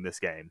 We're winning this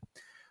game,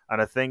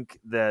 and I think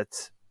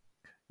that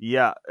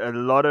yeah, a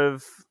lot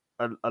of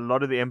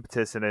the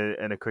impetus in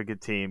a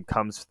cricket team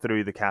comes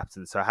through the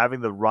captain. So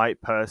having the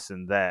right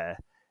person there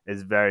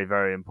is very,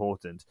 very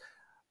important.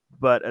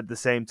 But at the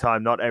same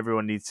time, not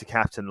everyone needs to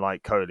captain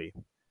like Kohli.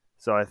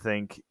 So I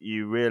think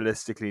you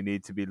realistically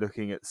need to be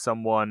looking at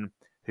someone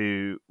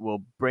who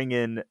will bring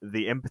in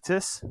the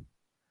impetus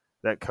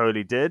that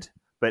Kohli did,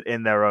 but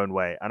in their own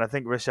way. And I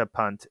think Rishabh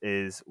Pant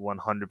is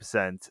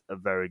 100% a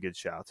very good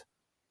shout.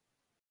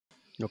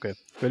 Okay,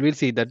 well, we'll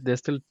see that there's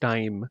still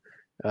time.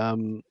 I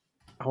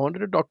wanted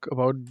to talk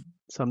about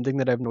something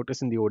that I've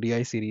noticed in the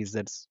ODI series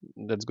that's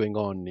going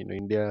on.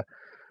 India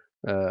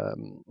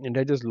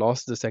just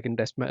lost the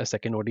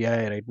second ODI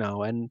right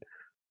now, and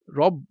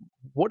Rob,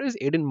 what is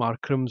Aiden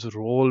Markram's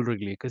role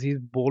really? Because he's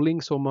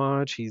bowling so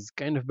much, he's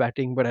kind of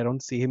batting, but I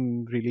don't see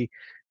him really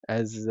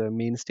as a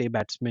mainstay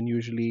batsman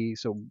usually.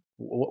 So,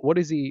 what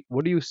is he?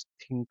 What do you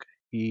think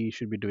he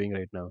should be doing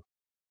right now?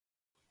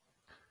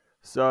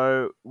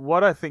 So,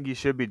 what I think he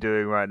should be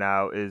doing right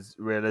now is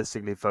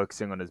realistically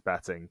focusing on his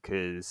batting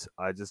because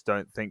I just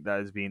don't think that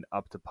has been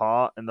up to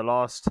par in the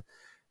last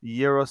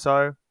year or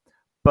so.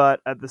 But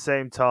at the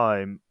same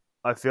time,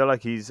 I feel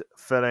like he's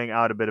filling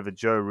out a bit of a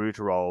Joe Root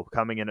role,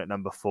 coming in at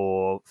number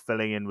 4,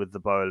 filling in with the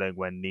bowling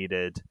when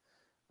needed.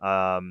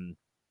 Um,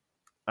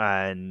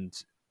 and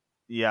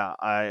yeah,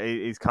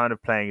 he's kind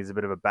of playing as a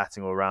bit of a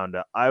batting all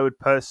rounder. I would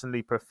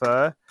personally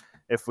prefer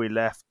if we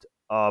left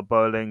our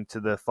bowling to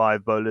the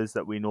 5 bowlers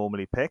that we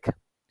normally pick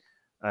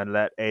and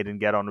let Aiden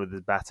get on with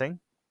his batting.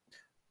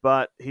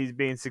 But he's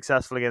been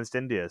successful against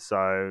India,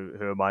 so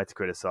who am I to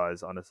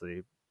criticize,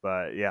 honestly?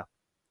 But yeah,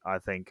 I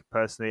think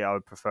personally I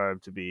would prefer him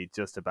to be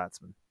just a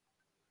batsman.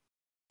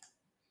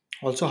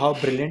 Also, how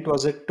brilliant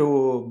was it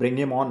to bring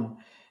him on,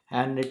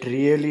 and it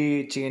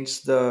really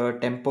changed the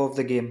tempo of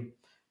the game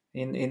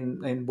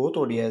in both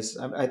ODIs.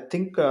 I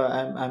think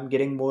I'm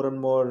getting more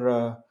and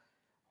more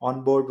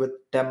on board with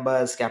Temba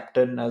as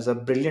captain, as a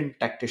brilliant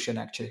tactician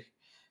actually.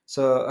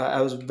 So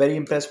I was very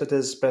impressed with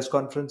his press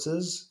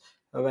conferences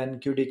when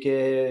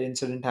QDK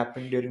incident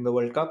happened during the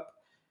World Cup.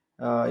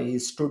 He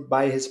stood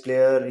by his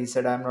player. He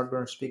said, "I'm not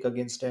going to speak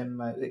against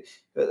him."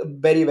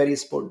 Very, very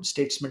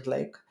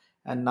statesman-like.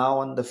 And now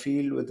on the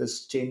field with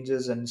his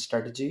changes and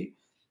strategy,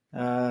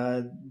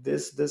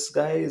 this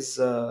guy is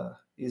the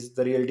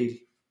real deal.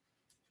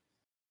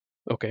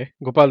 Okay,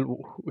 Gopal,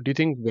 do you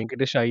think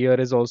Venkatesh Iyer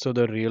is also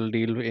the real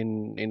deal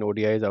in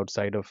ODIs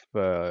outside of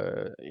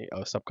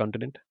our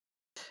subcontinent?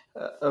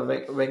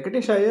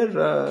 Venkatesh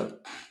Iyer,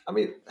 I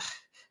mean,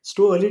 it's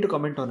too early to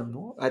comment on him.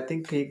 No, I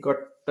think he got.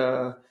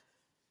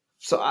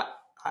 So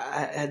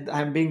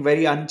I'm being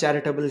very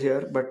uncharitable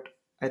here, but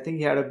I think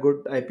he had a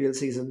good IPL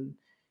season.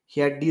 He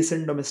had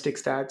decent domestic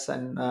stats,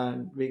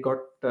 and we got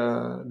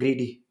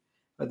greedy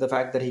with the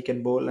fact that he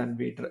can bowl, and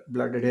we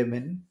blooded him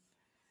in.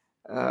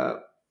 Uh,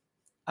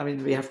 I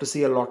mean, we have to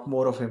see a lot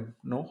more of him,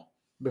 no,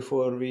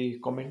 before we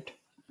comment.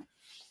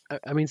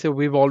 I mean, so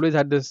we've always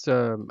had this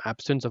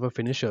absence of a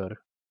finisher.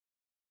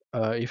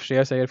 If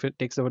Shreyas Iyer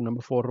takes over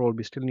number 4 role,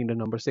 we still need a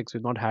number 6.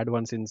 We've not had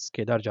one since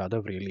Kedar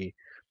Jadhav, really,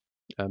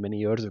 many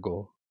years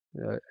ago.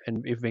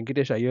 And if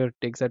Venkatesh Iyer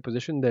takes that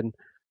position, then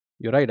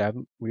you're right.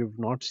 We've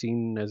not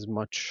seen as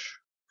much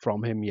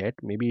from him yet.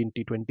 Maybe in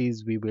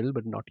T20s we will,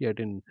 but not yet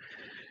in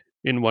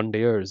one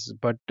dayers.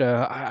 But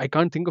I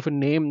can't think of a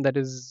name that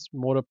is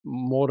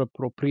more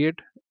appropriate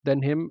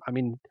than him. I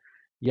mean,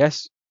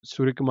 yes,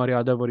 Suryakumar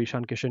Yadav or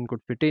Ishan Kishan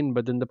could fit in,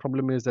 but then the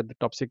problem is that the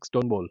top 6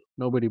 don't bowl.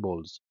 Nobody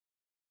bowls,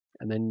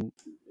 and then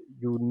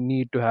you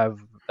need to have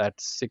that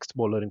 6th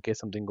bowler in case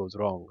something goes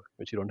wrong,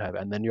 which you don't have,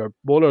 and then your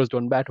bowlers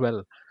don't bat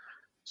well.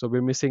 So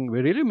we're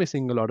really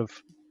missing a lot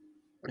of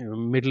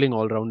middling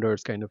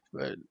all-rounders, kind of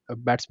a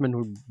batsman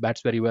who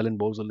bats very well and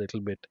bowls a little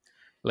bit,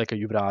 like a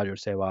Yuvraj or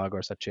Sehwag or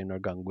Sachin or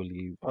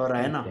Ganguly, Or which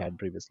they Raina, had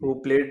previously. who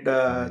played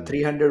Mm,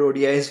 300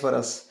 ODIs for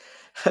us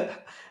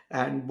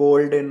and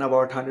bowled in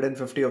about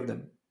 150 of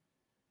them.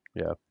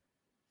 yeah,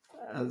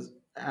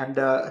 And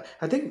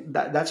I think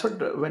that's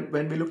what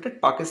when we looked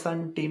at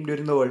Pakistan team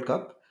during the World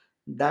Cup,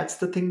 that's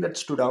the thing that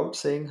stood out,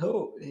 saying,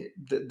 "Oh,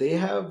 they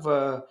have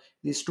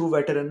these two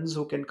veterans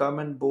who can come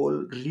and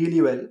bowl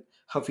really well,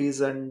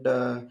 Hafiz and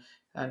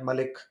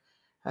Malik."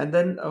 And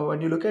then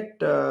when you look at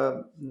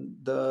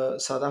the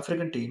South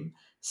African team,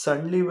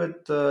 suddenly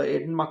with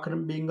Aiden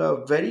Makram being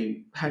a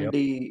very yep,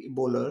 handy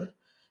bowler,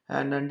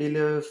 and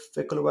Andile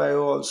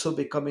Fekuluwayo also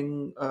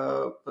becoming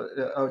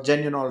a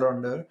genuine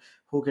all-rounder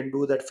who can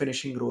do that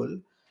finishing role.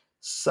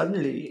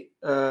 Suddenly,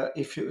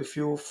 if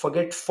you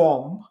forget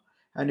form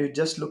and you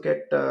just look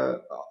at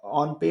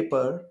on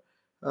paper,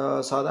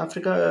 South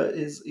Africa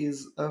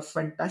is a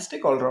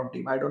fantastic all-round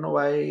team. I don't know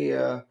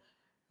why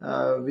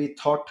we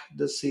thought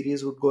this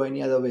series would go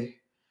any other way,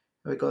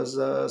 because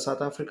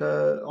South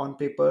Africa on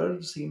paper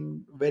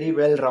seemed very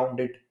well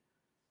rounded.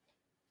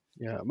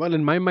 yeah. Well,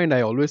 in my mind,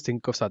 I always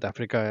think of South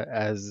Africa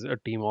as a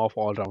team of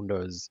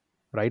all-rounders,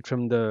 right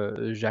from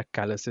the Jacques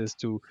Callises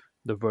to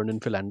the Vernon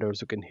Philanders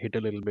who can hit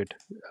a little bit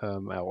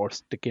or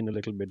stick in a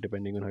little bit,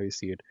 depending on how you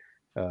see it.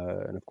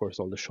 And of course,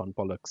 all the Sean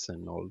Pollocks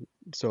and all.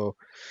 So,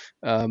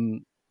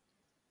 um,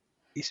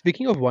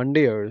 speaking of one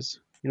dayers,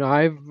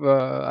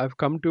 I've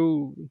come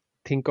to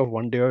think of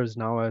one dayers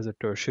now as a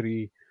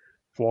tertiary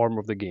form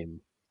of the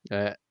game.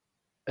 Uh,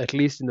 at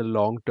least in the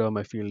long term,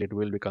 I feel it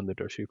will become the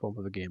tertiary form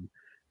of the game.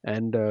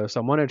 And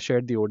someone had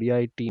shared the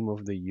ODI team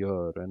of the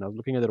year, and I was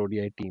looking at the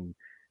ODI team,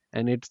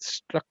 and it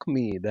struck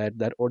me that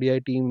that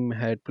ODI team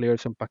had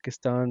players from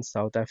Pakistan,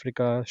 South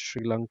Africa,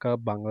 Sri Lanka,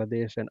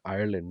 Bangladesh, and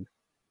Ireland,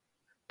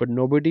 but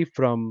nobody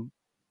from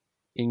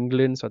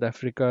England, South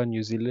Africa,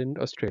 New Zealand,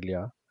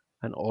 Australia,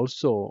 and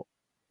also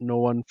no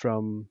one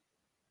from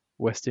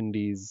West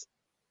Indies,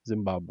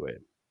 Zimbabwe,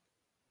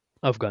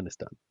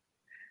 Afghanistan.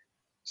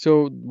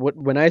 So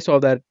when I saw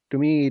that, to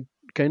me,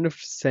 it kind of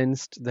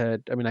sensed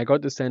that, I mean, I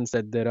got the sense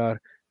that there are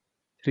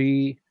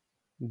three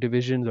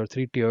divisions or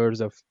three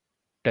tiers of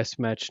test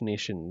match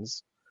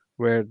nations,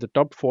 where the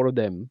top four of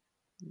them,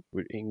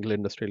 with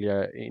England,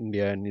 Australia,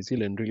 India, and New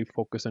Zealand, really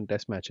focus on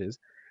test matches.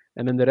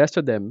 And then the rest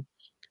of them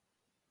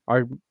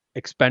are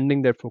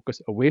expanding their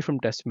focus away from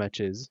test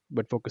matches,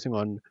 but focusing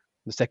on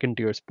the second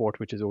tier sport,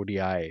 which is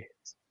ODI.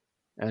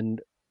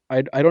 And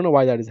I don't know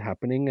why that is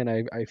happening. And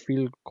I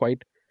feel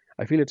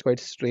it's quite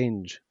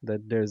strange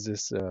that there's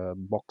this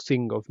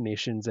boxing of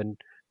nations and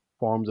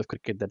forms of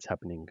cricket that's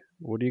happening.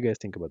 What do you guys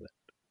think about that?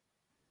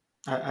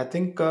 I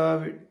think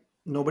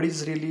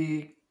nobody's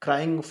really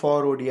crying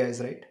for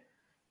ODIs, right?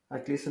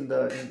 At least in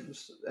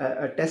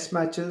test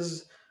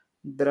matches,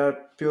 there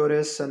are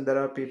purists and there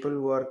are people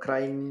who are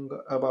crying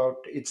about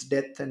its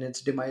death and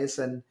its demise,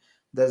 and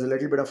there's a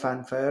little bit of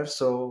fanfare.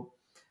 So,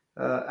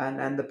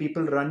 and the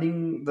people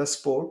running the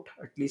sport,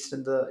 at least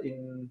in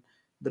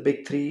the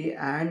big three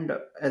and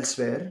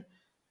elsewhere,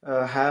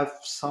 have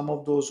some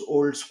of those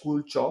old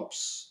school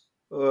chops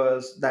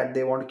that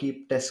they want to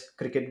keep Test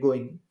cricket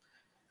going,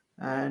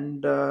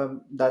 and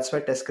that's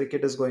where Test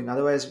cricket is going.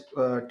 Otherwise,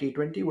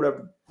 T20 would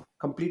have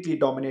completely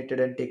dominated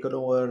and taken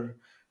over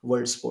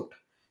world sport.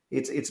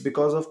 It's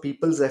because of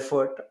people's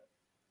effort.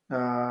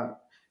 Uh,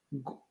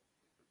 g-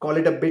 Call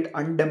it a bit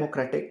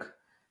undemocratic.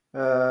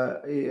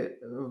 The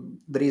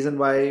reason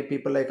why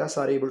people like us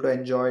are able to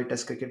enjoy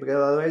Test cricket, because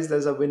otherwise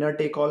there's a winner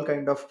take all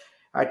kind of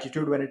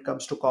attitude when it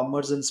comes to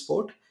commerce in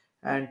sport,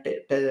 and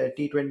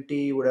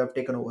T20 would have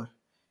taken over,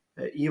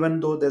 even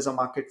though there's a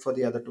market for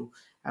the other two.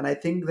 And I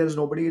think there's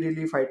nobody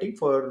really fighting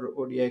for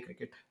ODI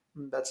cricket.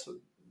 That's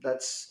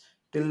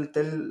till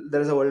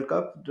there's a World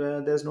Cup,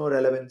 there's no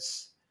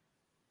relevance.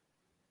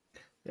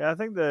 Yeah, I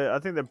think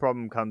the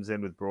problem comes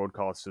in with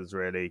broadcasters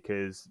really,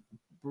 because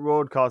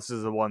broadcasters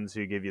are the ones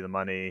who give you the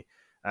money,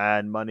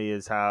 and money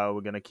is how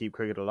we're going to keep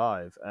cricket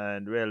alive.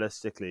 And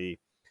realistically,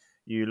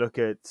 you look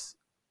at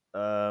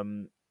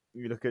um,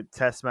 you look at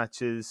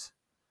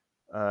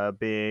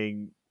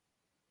being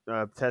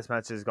test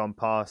matches gone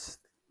past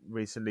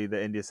recently,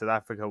 the India South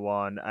Africa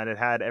one, and it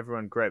had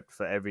everyone gripped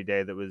for every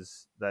day that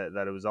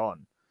it was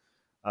on.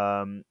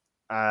 Um,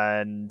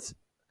 and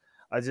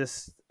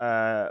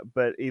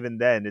but even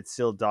then, it's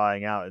still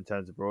dying out in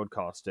terms of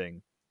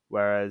broadcasting.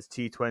 Whereas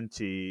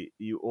T20,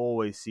 you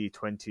always see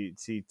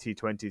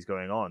T20s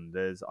going on.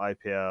 There's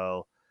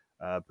IPL,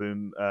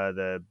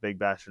 the Big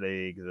Bash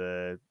League,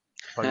 the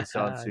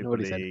Pakistan I know Super what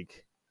he said.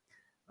 League,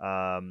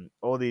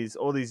 all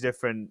these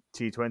different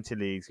T20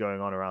 leagues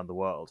going on around the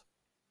world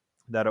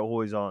that are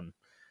always on,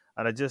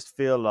 and I just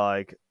feel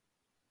like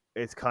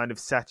it's kind of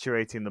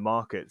saturating the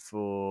market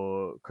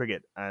for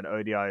cricket, and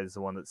ODI is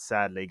the one that's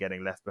sadly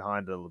getting left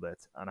behind a little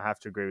bit. And I have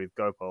to agree with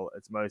Gopal.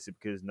 It's mostly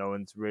because no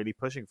one's really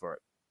pushing for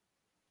it.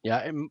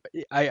 Yeah,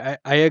 I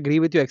agree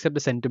with you, except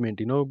the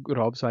sentiment,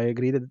 Rob. So I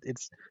agree that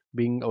it's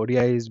being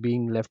ODI is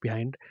being left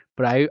behind,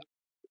 but I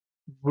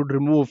would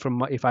remove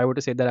if I were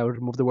to say that, I would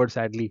remove the word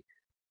sadly.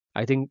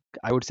 I think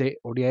I would say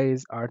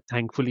ODIs are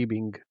thankfully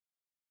being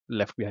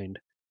left behind,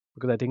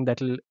 because I think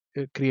that'll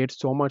create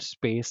so much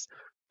space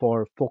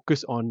for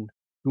focus on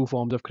two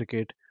forms of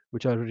cricket,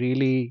 which are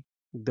really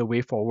the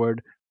way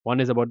forward. One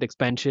is about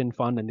expansion,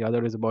 fun, and the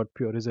other is about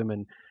purism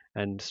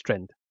and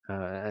strength.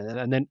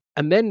 And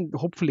then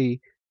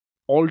hopefully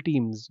all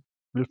teams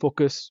will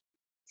focus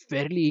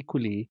fairly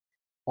equally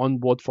on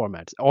both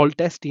formats. All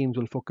test teams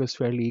will focus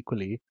fairly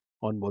equally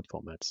on both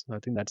formats. I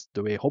think that's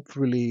the way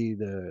hopefully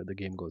the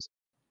game goes.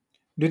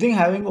 Do you think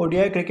having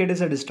ODI cricket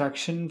is a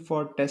distraction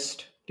for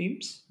Test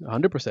teams?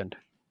 100%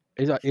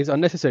 is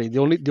unnecessary. The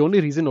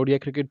only reason ODI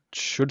cricket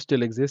should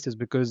still exist is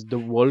because the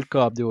World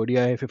Cup, the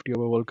ODI 50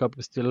 over World Cup,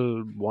 is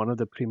still one of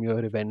the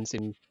premier events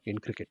in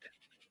cricket.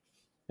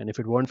 And if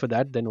it weren't for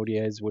that, then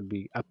ODIs would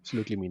be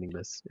absolutely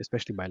meaningless,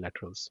 especially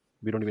bilaterals.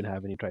 We don't even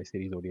have any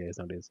tri-series ODIs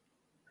nowadays.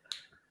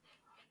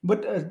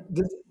 But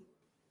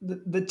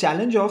the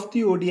challenge of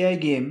the ODI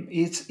game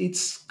is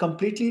it's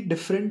completely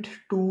different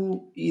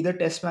to either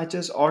Test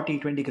matches or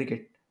T20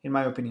 cricket, in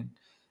my opinion.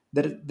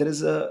 There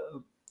is a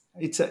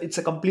it's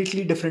a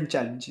completely different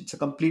challenge. It's a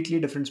completely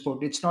different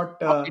sport. It's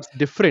not. It's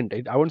different.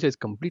 I won't say it's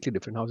completely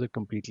different. How is it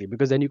completely?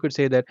 Because then you could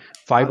say that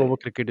five Uh, over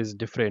cricket is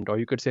different, or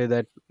you could say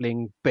that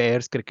playing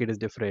pairs cricket is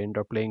different,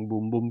 or playing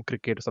boom boom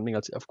cricket or something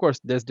else. Of course,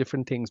 there's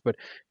different things, but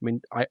I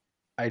mean,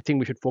 I think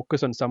we should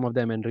focus on some of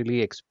them and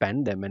really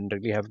expand them and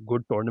really have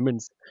good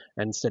tournaments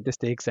and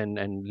statistics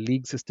and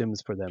league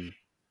systems for them.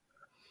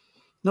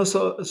 No,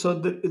 so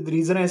the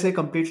reason I say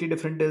completely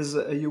different is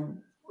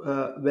you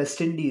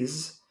West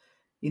Indies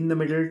in the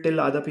middle till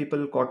other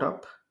people caught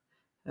up.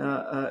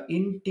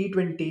 In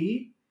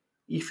T20,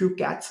 if you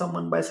catch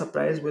someone by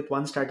surprise with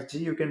one strategy,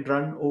 you can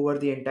run over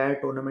the entire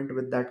tournament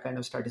with that kind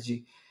of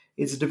strategy.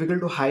 It's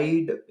difficult to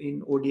hide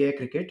in ODI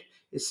cricket.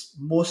 It's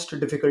most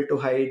difficult to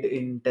hide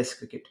in Test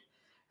cricket.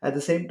 At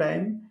the same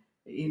time,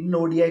 in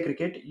ODI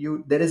cricket,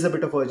 you there is a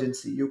bit of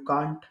urgency. You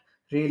can't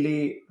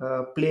really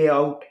play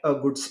out a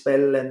good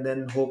spell and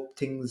then hope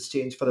things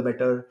change for the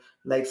better.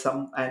 Like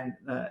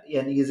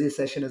an easy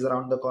session is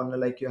around the corner,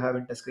 like you have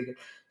in Test cricket.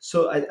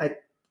 So I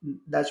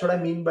that's what I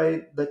mean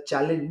by the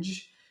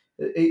challenge.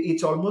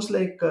 It's almost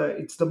like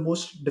it's the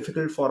most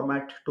difficult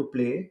format to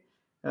play.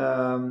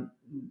 Um,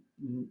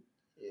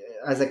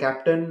 as a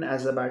captain,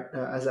 as a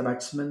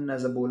batsman,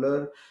 as a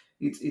bowler,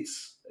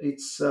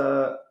 it's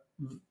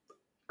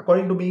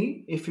according to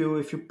me, if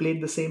you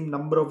played the same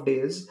number of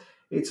days,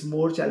 it's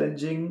more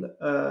challenging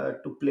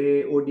to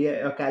play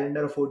a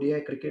calendar of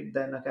ODI cricket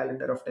than a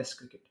calendar of Test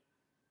cricket.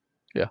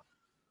 Yeah,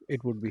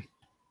 it would be.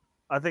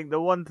 I think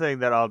the one thing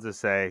that I'll just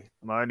say,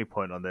 my only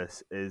point on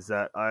this, is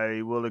that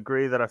I will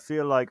agree that I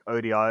feel like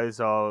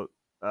ODIs are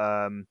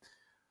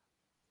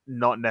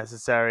not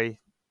necessary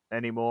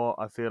anymore.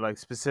 I feel like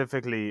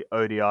specifically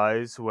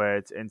ODIs where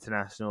it's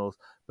internationals,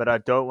 but I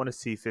don't want to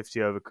see 50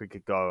 over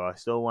cricket go. I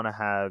still want to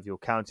have your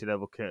county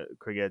level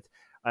cricket,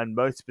 and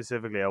most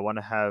specifically, I want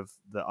to have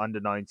the under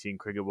 19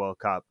 Cricket World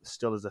Cup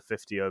still as a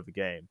 50 over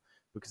game,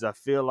 because I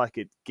feel like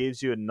it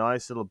gives you a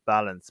nice little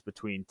balance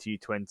between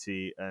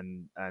T20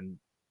 and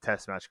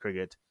Test match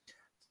cricket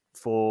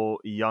for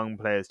young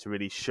players to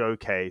really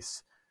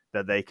showcase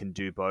that they can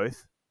do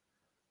both.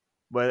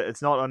 Where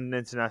it's not on an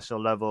international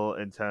level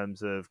in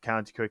terms of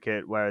county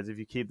cricket, whereas if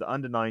you keep the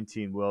under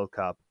 19 World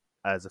Cup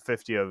as a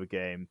 50 over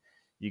game,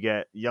 you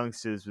get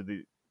youngsters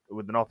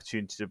with an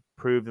opportunity to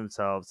prove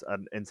themselves at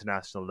an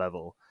international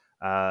level.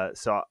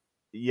 So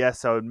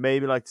yes, I would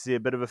maybe like to see a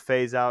bit of a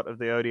phase out of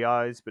the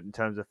ODIs, but in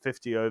terms of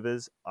 50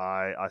 overs,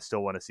 I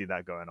still want to see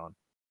that going on.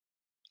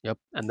 Yep,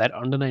 and that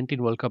under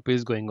 19 World Cup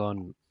is going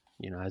on,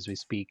 as we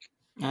speak.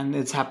 And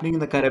it's happening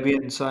in the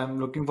Caribbean, so I'm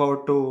looking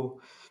forward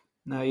to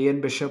Ian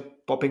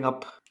Bishop popping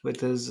up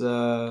with his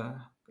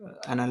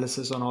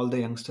analysis on all the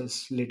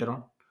youngsters later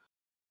on.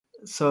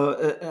 So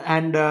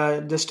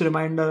and just to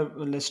remind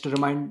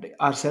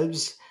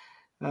ourselves,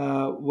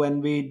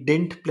 when we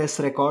didn't place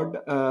record,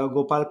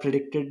 Gopal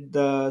predicted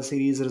the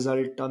series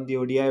result on the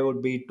ODI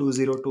would be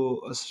 2-0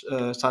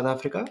 to South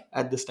Africa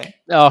at this time.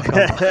 Oh, come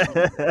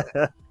on.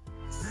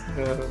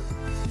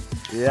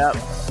 Yeah.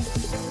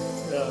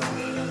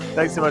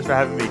 Thanks so much for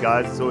having me,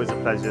 guys. It's always a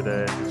pleasure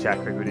to chat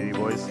cricket with you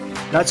boys.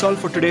 That's all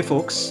for today,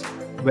 folks.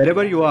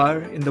 Wherever you are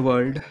in the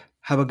world,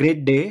 have a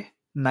great day,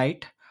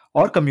 night,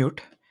 or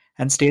commute,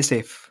 and stay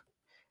safe.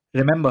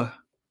 Remember,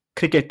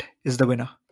 cricket is the winner.